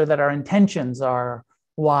making sure that our intentions are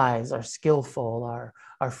wise, are skillful,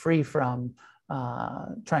 are free from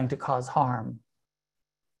trying to cause harm.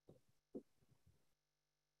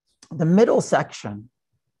 The middle section,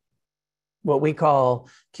 what we call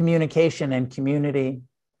communication and community,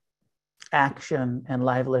 action and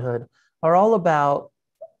livelihood, are all about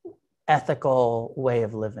ethical way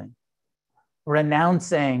of living,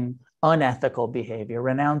 renouncing unethical behavior,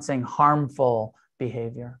 renouncing harmful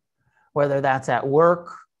behavior, whether that's at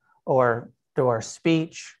work or through our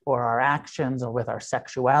speech or our actions or with our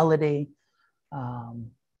sexuality.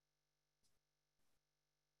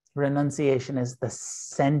 Renunciation is the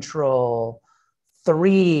central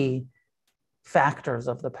 3 factors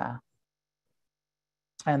of the path.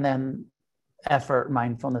 And then effort,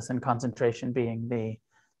 mindfulness, and concentration being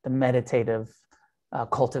the meditative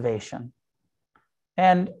cultivation.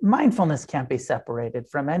 And mindfulness can't be separated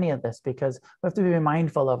from any of this, because we have to be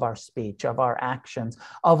mindful of our speech, of our actions,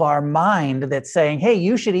 of our mind that's saying, hey,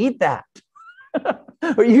 you should eat that,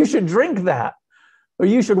 or you should drink that, or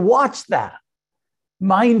you should watch that.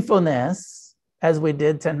 Mindfulness, as we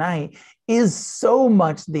did tonight, is so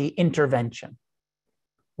much the intervention,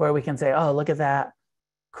 where we can say, oh, look at that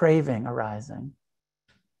craving arising.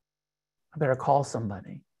 I better call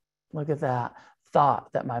somebody. Look at that thought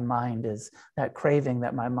that my mind is, that craving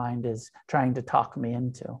that my mind is trying to talk me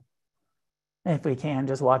into. And if we can,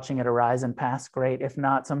 just watching it arise and pass, great. If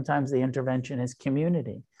not, sometimes the intervention is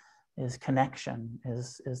community, is connection,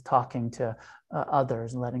 is talking to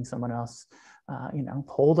others and letting someone else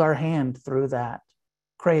hold our hand through that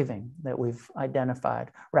craving that we've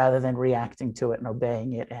identified, rather than reacting to it and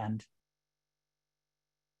obeying it and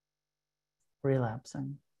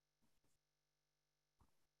relapsing.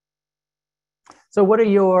 So what are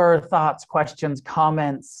your thoughts, questions,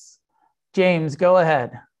 comments? James, go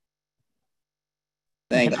ahead.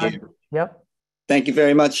 Thank you. Yep. Thank you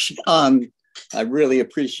very much. I really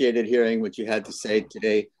appreciated hearing what you had to say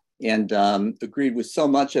today, and agreed with so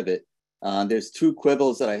much of it. There's 2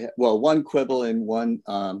 quibbles that one quibble and one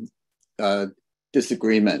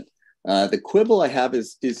disagreement. The quibble I have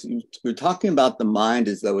is we're talking about the mind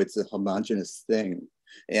as though it's a homogeneous thing.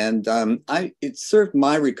 And it served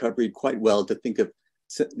my recovery quite well to think of,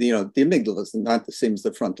 the amygdala is not the same as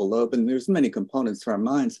the frontal lobe, and there's many components to our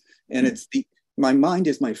minds. And my mind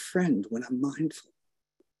is my friend when I'm mindful.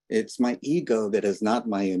 It's my ego that is not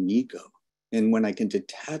my amigo. And when I can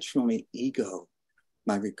detach from my ego,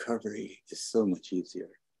 my recovery is so much easier.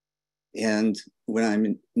 And when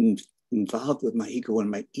I'm involved with my ego, when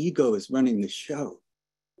my ego is running the show,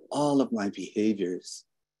 all of my behaviors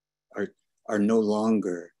are no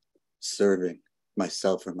longer serving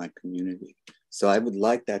myself or my community. So I would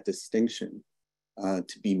like that distinction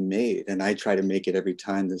to be made. And I try to make it every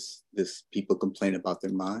time this people complain about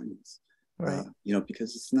their minds, right.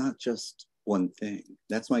 Because it's not just one thing.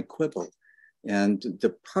 That's my quibble. And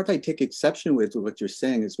the part I take exception with what you're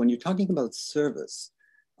saying is when you're talking about service,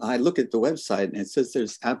 I look at the website and it says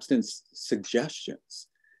there's abstinence suggestions.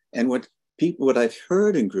 And what I've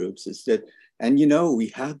heard in groups is that, and we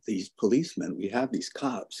have these policemen, we have these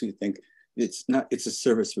cops who think it's a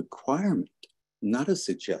service requirement, not a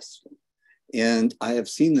suggestion. And I have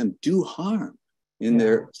seen them do harm in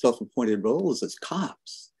their self-appointed roles as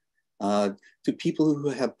cops to people who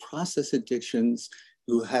have process addictions,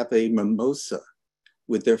 who have a mimosa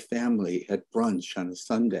with their family at brunch on a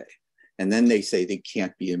Sunday. And then they say they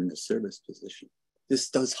can't be in a service position. This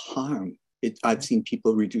does harm. I've seen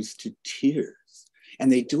people reduced to tears,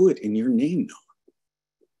 and they do it in your name, Noah.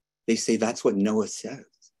 They say that's what Noah says.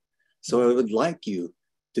 So I would like you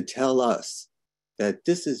to tell us that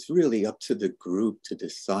this is really up to the group to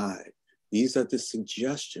decide. These are the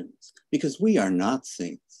suggestions, because we are not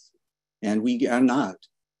saints, and we are not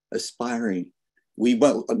aspiring. We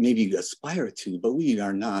maybe aspire to, but we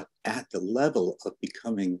are not at the level of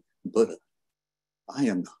becoming Buddha. I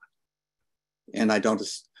am not. And I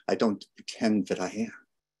don't pretend that I am.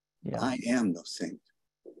 Yeah. I am no saint.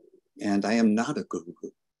 And I am not a guru.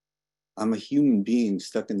 I'm a human being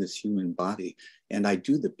stuck in this human body, and I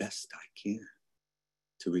do the best I can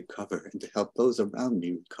to recover and to help those around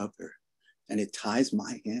me recover. And it ties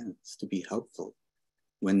my hands to be helpful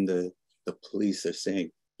when the police are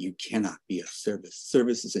saying, you cannot be of service.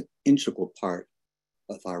 Service is an integral part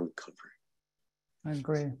of our recovery. I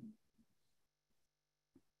agree.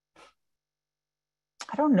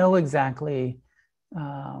 I don't know exactly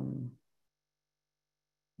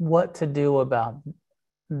what to do about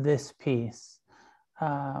this piece.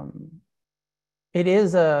 It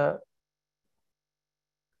is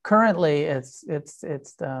currently it's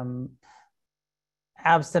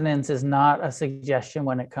abstinence is not a suggestion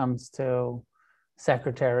when it comes to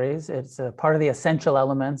secretaries. It's a part of the essential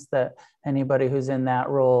elements that anybody who's in that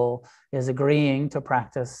role is agreeing to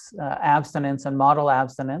practice abstinence and model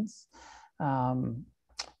abstinence.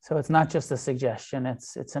 So it's not just a suggestion,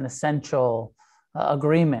 it's an essential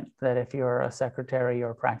agreement that if you're a secretary,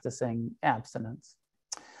 you're practicing abstinence.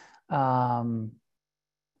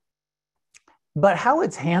 But how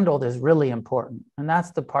it's handled is really important. And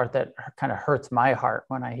that's the part that kind of hurts my heart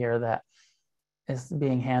when I hear that it's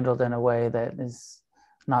being handled in a way that is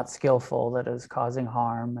not skillful, that is causing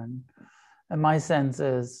harm. And my sense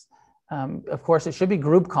is, of course, it should be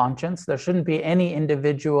group conscience. There shouldn't be any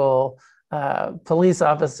individual police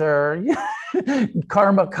officer,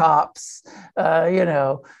 karma cops,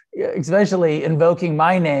 especially invoking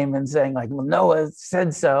my name and saying like, well, Noah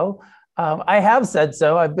said so. I have said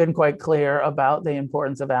so. I've been quite clear about the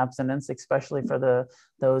importance of abstinence, especially for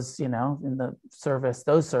those in the service,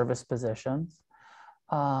 those service positions,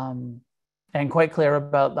 and quite clear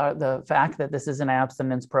about the fact that this is an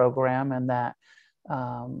abstinence program and that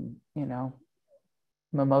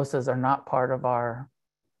mimosas are not part of our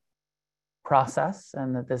process,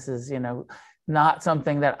 and that this is not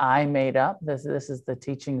something that I made up. This is the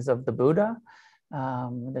teachings of the Buddha.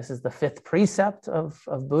 This is the fifth precept of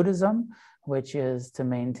Buddhism, which is to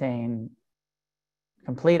maintain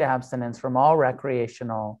complete abstinence from all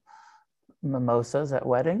recreational mimosas at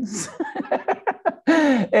weddings.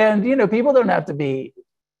 And, people don't have to be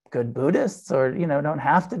good Buddhists or, don't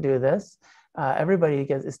have to do this. Everybody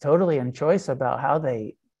is totally in choice about how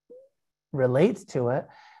they relate to it.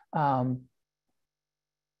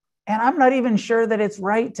 And I'm not even sure that it's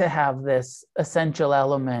right to have this essential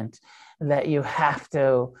element that you have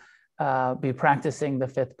to be practicing the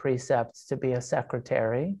fifth precept to be a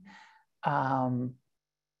secretary. But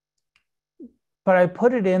we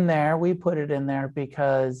put it in there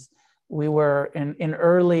because we were in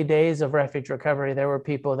early days of Refuge Recovery, there were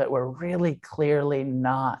people that were really clearly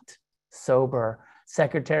not sober,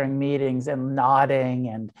 secretarying meetings and nodding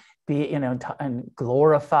and and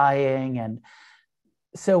glorifying. And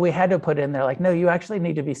so we had to put in there like, no, you actually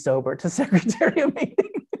need to be sober to secretary a meeting.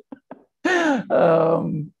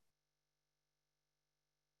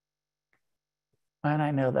 And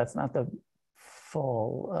I know that's not the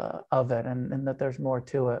full of it, and that there's more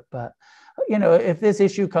to it. But if this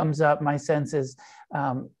issue comes up, my sense is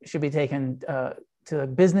should be taken to a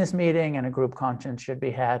business meeting, and a group conscience should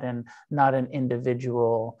be had, and not an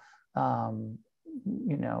individual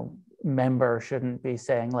member shouldn't be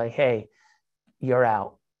saying like, hey, you're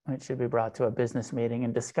out. It should be brought to a business meeting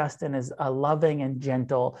and discussed in as a loving and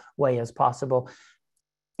gentle way as possible.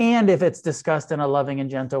 And if it's discussed in a loving and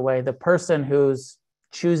gentle way, the person who's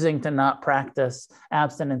choosing to not practice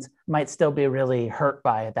abstinence might still be really hurt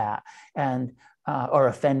by that and or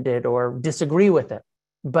offended or disagree with it.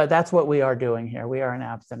 But that's what we are doing here. We are an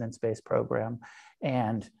abstinence-based program.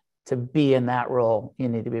 And to be in that role, you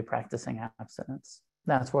need to be practicing abstinence.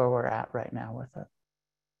 That's where we're at right now with it.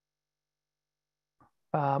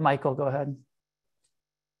 Michael, go ahead.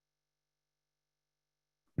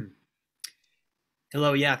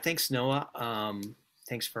 Hello. Yeah. Thanks, Noah.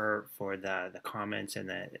 Thanks for the comments and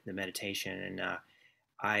the meditation. And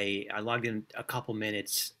I logged in a couple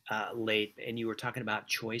minutes late, and you were talking about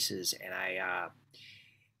choices, and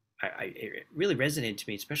it really resonated to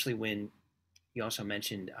me, especially when you also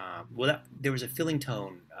mentioned there was a filling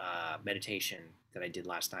tone meditation that I did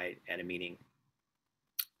last night at a meeting,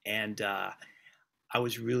 and I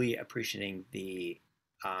was really appreciating the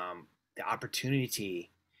opportunity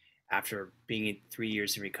after being in 3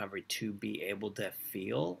 years in recovery to be able to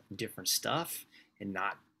feel different stuff and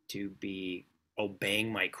not to be obeying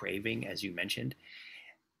my craving, as you mentioned.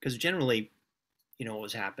 Because generally, what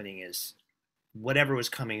was happening is whatever was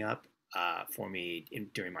coming up for me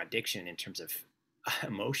during my addiction in terms of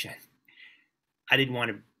emotion, I didn't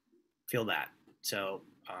want to feel that. So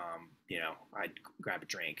I'd grab a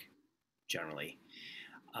drink generally.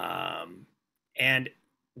 And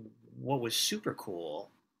what was super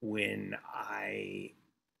cool when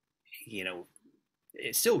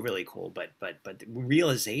it's still really cool, but the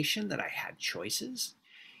realization that I had choices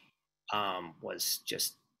was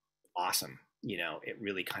just awesome. It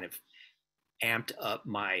really kind of amped up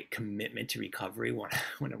my commitment to recovery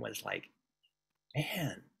when it was like,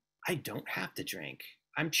 man, I don't have to drink.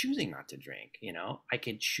 I'm choosing not to drink. I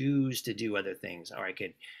could choose to do other things, or I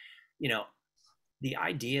could, the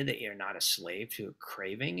idea that you're not a slave to a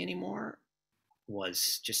craving anymore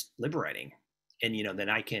was just liberating. And, then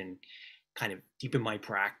I can kind of deepen my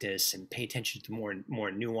practice and pay attention to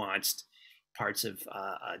more nuanced parts of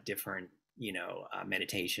different,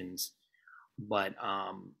 meditations. But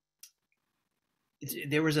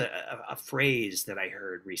there was a phrase that I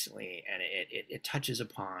heard recently, and it touches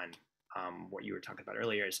upon what you were talking about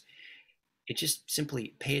earlier. Is it just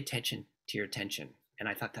simply pay attention to your attention? And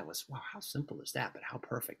I thought that was, wow, how simple is that? But how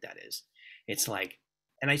perfect that is. It's like,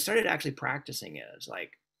 and I started actually practicing it. It's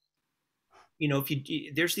like,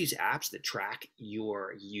 if there's these apps that track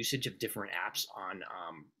your usage of different apps on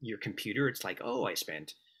your computer. It's like, oh, I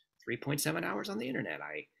spent 3.7 hours on the internet.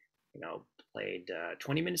 I, played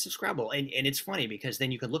 20 minutes of Scrabble. And it's funny because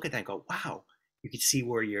then you can look at that and go, wow, you can see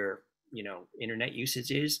where your, internet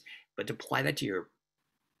usage is. But to apply that to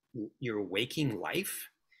your waking life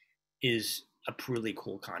is a really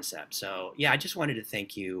cool concept. So yeah, I just wanted to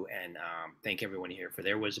thank you and thank everyone here for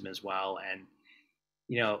their wisdom as well. And,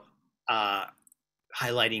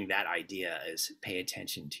 highlighting that idea is pay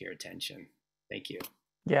attention to your attention. Thank you.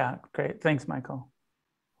 Yeah, great. Thanks, Michael.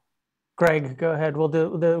 Greg, go ahead.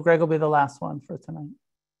 Greg will be the last one for tonight.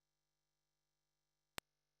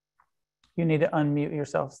 You need to unmute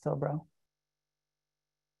yourself still, bro.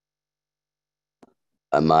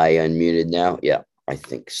 Am I unmuted now? Yeah, I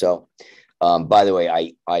think so. By the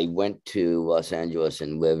way, I went to Los Angeles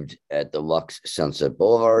and lived at the Lux Sunset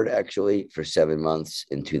Boulevard, actually, for 7 months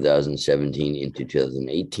in 2017 into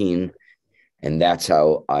 2018. And that's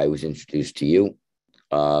how I was introduced to you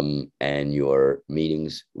and your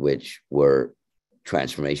meetings, which were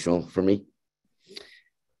transformational for me.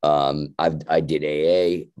 I did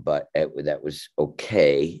AA, but that was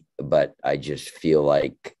okay. But I just feel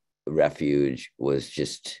like Refuge was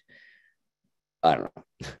just, I don't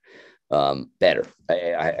know, better.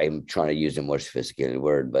 I'm trying to use a more sophisticated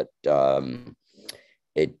word, but the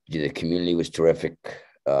community was terrific.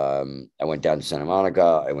 I went down to Santa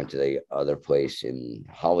Monica. I went to the other place in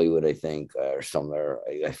Hollywood, I think, or somewhere.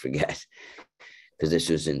 I forget, because this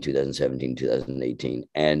was in 2017, 2018.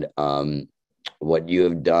 And what you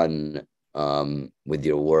have done with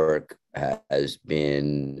your work has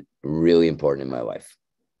been really important in my life.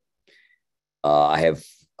 I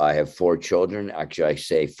have 4 children. Actually, I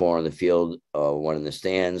say 4 on the field, 1 in the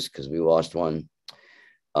stands because we lost one.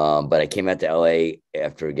 But I came out to LA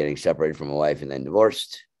after getting separated from my wife and then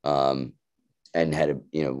divorced, and had a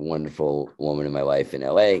wonderful woman in my life in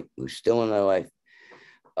LA who's still in my life.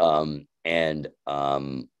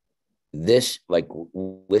 This, like,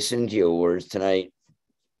 listening to your words tonight,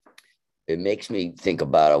 it makes me think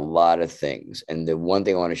about a lot of things. And the one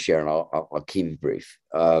thing I want to share, and I'll keep it brief,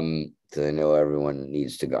 because I know everyone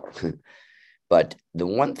needs to go. But the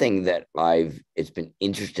one thing that it's been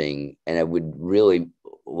interesting, and I would really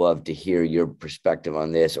love to hear your perspective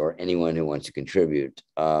on this, or anyone who wants to contribute,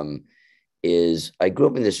 is I grew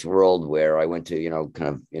up in this world where I went to,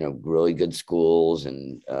 really good schools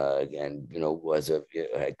and was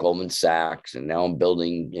at Goldman Sachs, and now I'm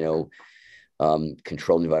building,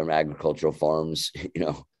 controlled environment agricultural farms,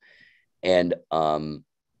 and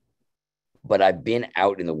but I've been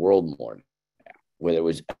out in the world more now, whether it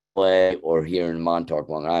was LA or here in Montauk,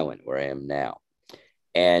 Long Island, where I am now.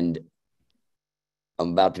 And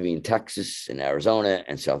I'm about to be in Texas and Arizona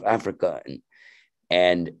and South Africa,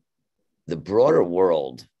 and the broader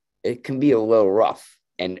world, it can be a little rough,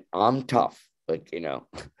 and I'm tough, but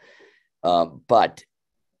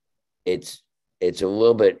it's a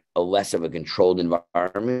little bit less of a controlled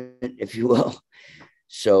environment, if you will.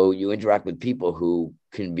 So you interact with people who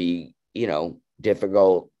can be,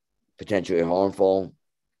 difficult, potentially harmful.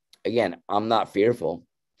 Again, I'm not fearful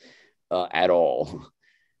at all,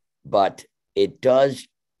 but it does,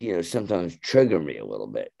 sometimes trigger me a little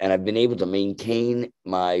bit. And I've been able to maintain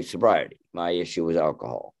my sobriety. My issue was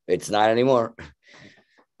alcohol. It's not anymore.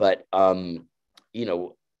 But, do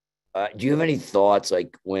you have any thoughts,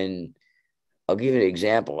 like, when, I'll give you an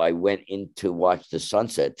example. I went in to watch the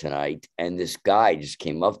sunset tonight, and this guy just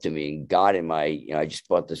came up to me and got in my, I just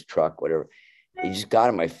bought this truck, whatever. He just got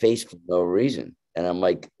in my face for no reason. And I'm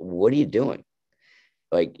like, what are you doing?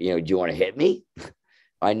 Like, do you want to hit me?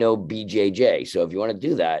 I know BJJ. So if you want to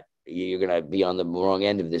do that, you're going to be on the wrong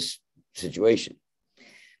end of this situation.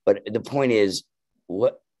 But the point is,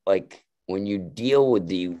 when you deal with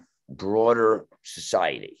the broader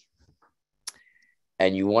society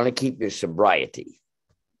and you want to keep your sobriety,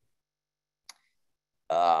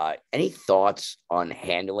 any thoughts on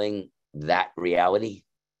handling that reality?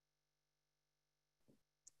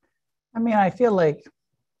 I mean, I feel like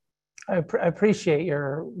I appreciate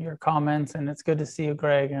your comments, and it's good to see you,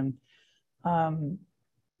 Greg. And I don't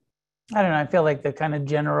know, I feel like the kind of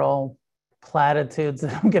general platitudes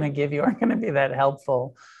that I'm going to give you aren't going to be that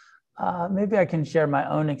helpful. Maybe I can share my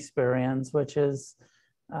own experience, which is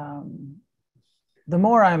the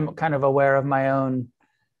more I'm kind of aware of my own,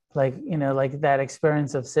 like that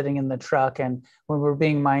experience of sitting in the truck, and when we're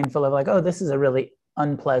being mindful of like, oh, this is a really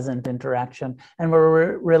unpleasant interaction, and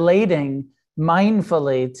we're relating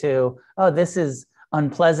mindfully to, oh, this is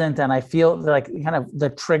unpleasant, and I feel like kind of the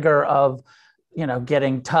trigger of,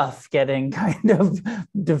 getting tough, getting kind of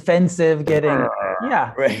defensive, getting,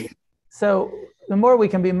 yeah. Right. So the more we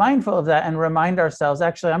can be mindful of that and remind ourselves,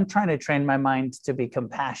 actually, I'm trying to train my mind to be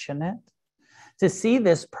compassionate, to see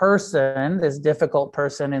this person, this difficult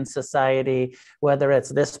person in society, whether it's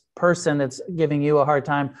this person that's giving you a hard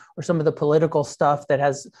time or some of the political stuff that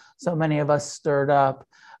has so many of us stirred up,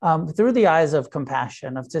 through the eyes of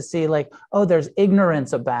compassion, of to see like, oh, there's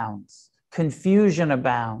ignorance abounds, confusion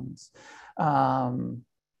abounds. Half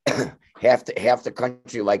the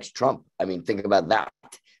country likes Trump. I mean, think about that.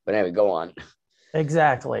 But anyway, go on.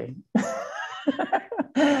 Exactly.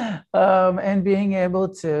 And being able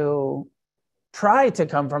to try to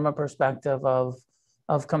come from a perspective of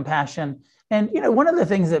compassion. And, one of the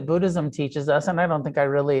things that Buddhism teaches us, and I don't think I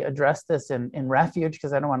really addressed this in Refuge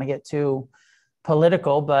because I don't want to get too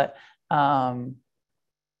political, but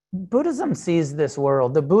Buddhism sees this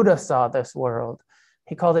world. The Buddha saw this world.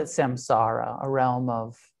 He called it samsara, a realm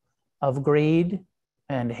of greed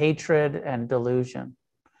and hatred and delusion.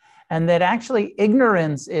 And that actually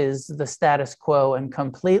ignorance is the status quo and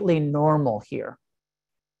completely normal here.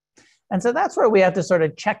 And so that's where we have to sort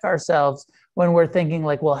of check ourselves when we're thinking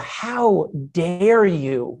like, well, how dare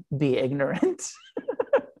you be ignorant?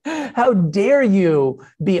 How dare you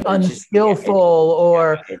be unskillful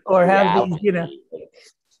or have these,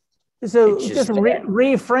 So just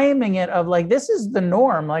reframing it of like, this is the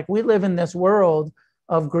norm. Like we live in this world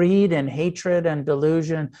of greed and hatred and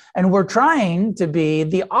delusion, and we're trying to be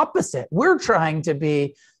the opposite. We're trying to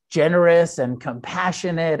be generous and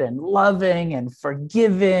compassionate and loving and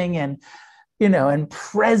forgiving and, and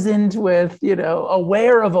present with,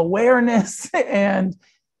 aware of awareness. And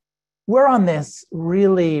we're on this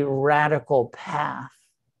really radical path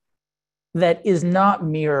that is not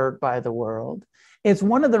mirrored by the world. It's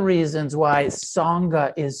one of the reasons why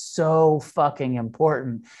Sangha is so fucking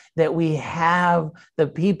important, that we have the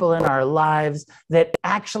people in our lives that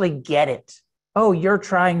actually get it. Oh, you're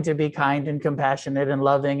trying to be kind and compassionate and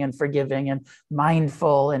loving and forgiving and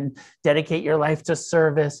mindful and dedicate your life to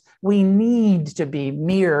service. We need to be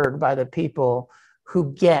mirrored by the people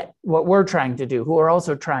who get what we're trying to do, who are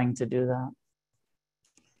also trying to do that.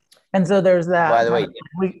 And so there's that. By the way,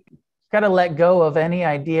 we got to let go of any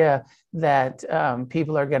idea that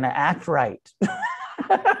people are going to act right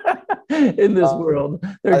in this world.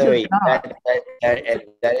 They're just way, not.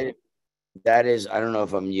 That is, I don't know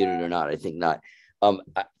if I'm muted or not. I think not.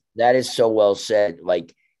 That is so well said.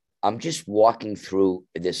 Like, I'm just walking through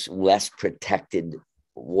this less protected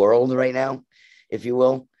world right now, if you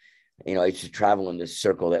will. I used to travel in this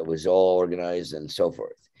circle that was all organized and so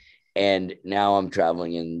forth. And now I'm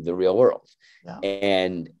traveling in the real world. Yeah.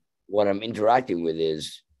 And what I'm interacting with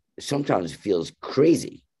is sometimes it feels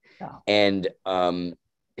crazy. Yeah. And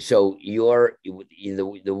so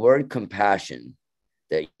the word compassion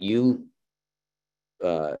that you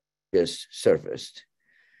just surfaced,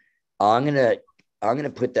 I'm gonna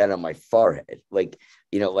put that on my forehead. Like,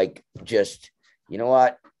 just,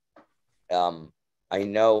 what? I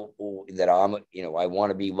know that I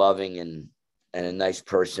want to be loving and a nice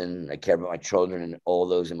person. I care about my children and all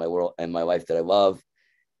those in my world and my life that I love,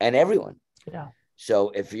 and everyone. Yeah.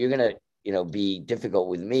 So if you're gonna, be difficult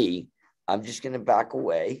with me, I'm just gonna back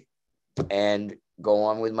away and go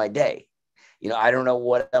on with my day. I don't know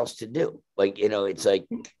what else to do. Like, it's like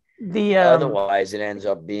otherwise it ends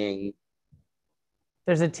up being.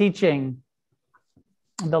 There's a teaching,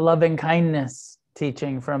 the loving kindness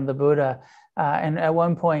teaching from the Buddha. And at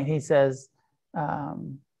one point he says,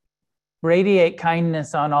 radiate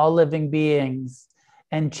kindness on all living beings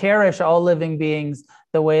and cherish all living beings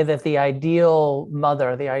the way that the ideal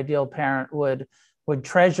mother, the ideal parent would would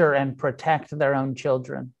treasure and protect their own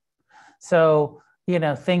children. So,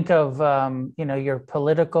 think of, your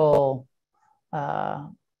political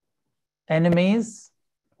enemies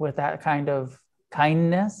with that kind of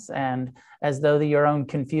kindness, and as though they're your own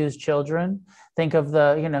confused children. Think of the,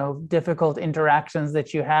 difficult interactions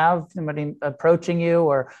that you have, somebody approaching you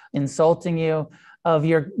or insulting you, of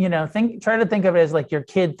your, try to think of it as like your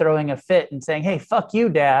kid throwing a fit and saying, "Hey, fuck you,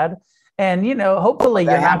 dad." And, hopefully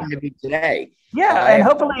that you're not happened to me today. Yeah. And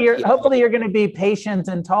hopefully you're going to be patient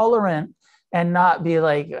and tolerant and not be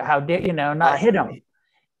like, how dare, not hit them,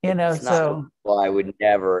 so. Well, I would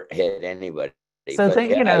never hit anybody. So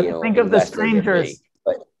think of the strangers.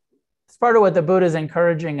 But it's part of what the Buddha is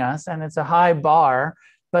encouraging us, and it's a high bar,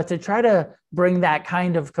 but to try to bring that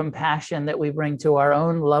kind of compassion that we bring to our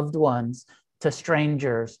own loved ones, to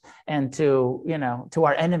strangers, and to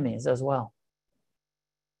our enemies as well.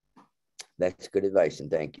 That's good advice, and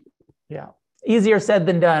thank you. Yeah. Easier said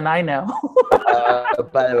than done, I know.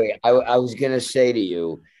 By the way, I was going to say to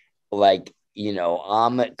you, like,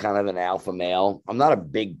 I'm kind of an alpha male. I'm not a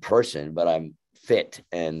big person, but I'm fit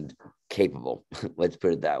and capable. Let's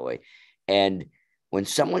put it that way. And when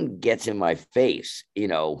someone gets in my face,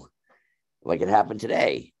 like it happened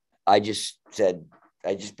today, I just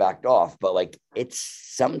backed off. But like, it's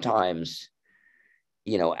sometimes,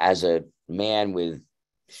 as a man with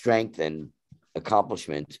strength and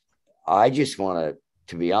accomplishment, I just want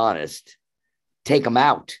to be honest, take them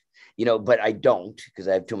out, but I don't, because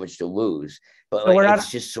I have too much to lose. But so it's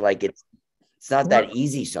just like, it's not that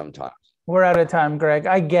easy sometimes. We're out of time, Greg.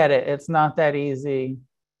 I get it. It's not that easy.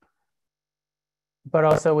 But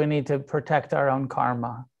also we need to protect our own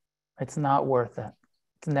karma. It's not worth it.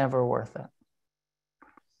 It's never worth it.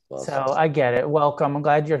 Well, so I get it. Welcome. I'm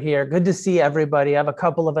glad you're here. Good to see everybody. I have a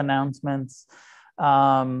couple of announcements.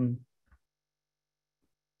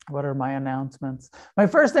 What are my announcements? My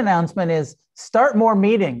first announcement is start more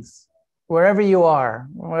meetings wherever you are,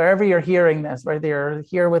 wherever you're hearing this, whether you're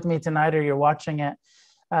here with me tonight or you're watching it.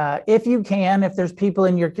 If you can, if there's people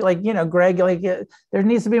in your, Greg, there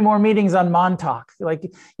needs to be more meetings on Montauk.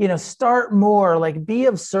 Start more, be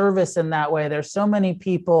of service in that way. There's so many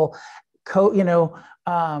people, we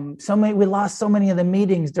lost so many of the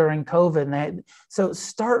meetings during COVID. So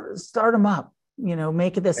start them up,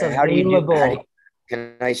 make this available.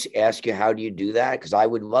 Can I ask you, how do you do that? Because I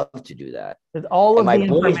would love to do that. All of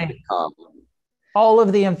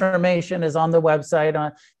the information is on the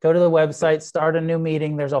website. Go to the website, start a new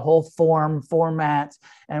meeting. There's a whole format,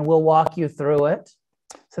 and we'll walk you through it.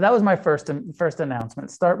 So that was my first announcement.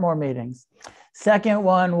 Start more meetings. Second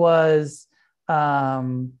one was there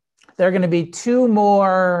are going to be 2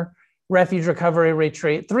 more Refuge Recovery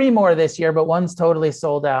retreat, 3 more this year, but one's totally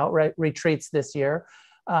sold out. Retreats this year.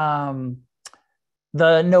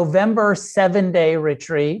 The November 7-day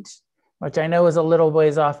retreat, which I know is a little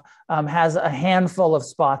ways off, has a handful of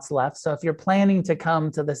spots left. So if you're planning to come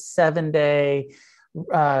to the 7-day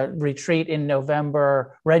retreat in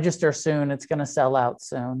November, register soon. It's going to sell out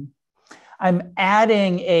soon. I'm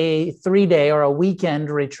adding a 3-day or a weekend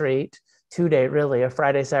retreat, 2-day really, a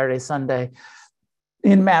Friday, Saturday, Sunday,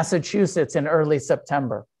 in Massachusetts in early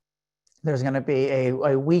September. There's going to be a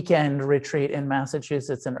weekend retreat in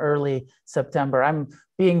Massachusetts in early September. I'm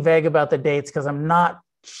being vague about the dates because I'm not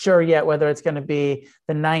sure yet whether it's going to be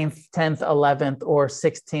the 9th, 10th, 11th, or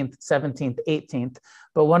 16th, 17th, 18th.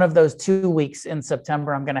 But one of those 2 weeks in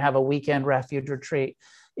September, I'm going to have a weekend refuge retreat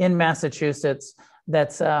in Massachusetts.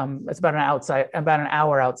 That's it's about an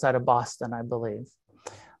hour outside of Boston, I believe,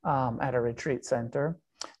 at a retreat center.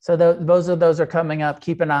 So those are coming up.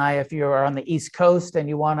 Keep an eye if you are on the East Coast and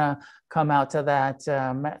you want to come out to that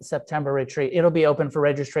September retreat. It'll be open for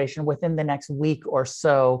registration within the next week or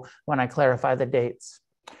so when I clarify the dates.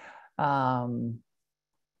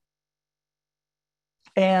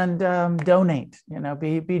 Donate,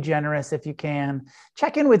 be generous if you can.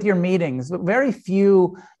 Check in with your meetings. Very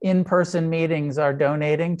few in-person meetings are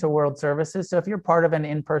donating to World Services. So if you're part of an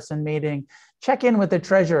in-person meeting, check in with the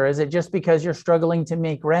treasurer. Is it just because you're struggling to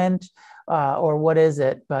make rent or what is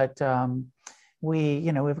it? But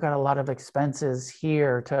we've got a lot of expenses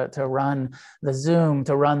here to run the Zoom,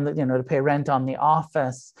 to run the, to pay rent on the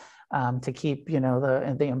office, to keep,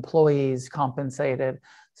 the employees compensated.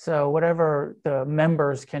 So whatever the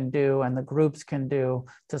members can do and the groups can do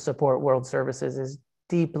to support World Services is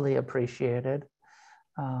deeply appreciated.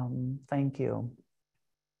 Thank you.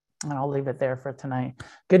 And I'll leave it there for tonight.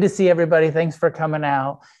 Good to see everybody. Thanks for coming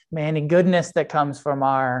out. May any goodness that comes from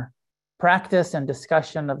our practice and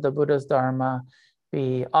discussion of the Buddha's Dharma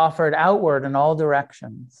be offered outward in all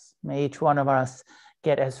directions. May each one of us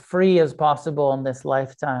get as free as possible in this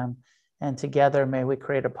lifetime And together, may we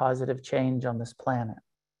create a positive change on this planet.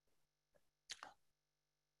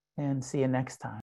 And see you next time.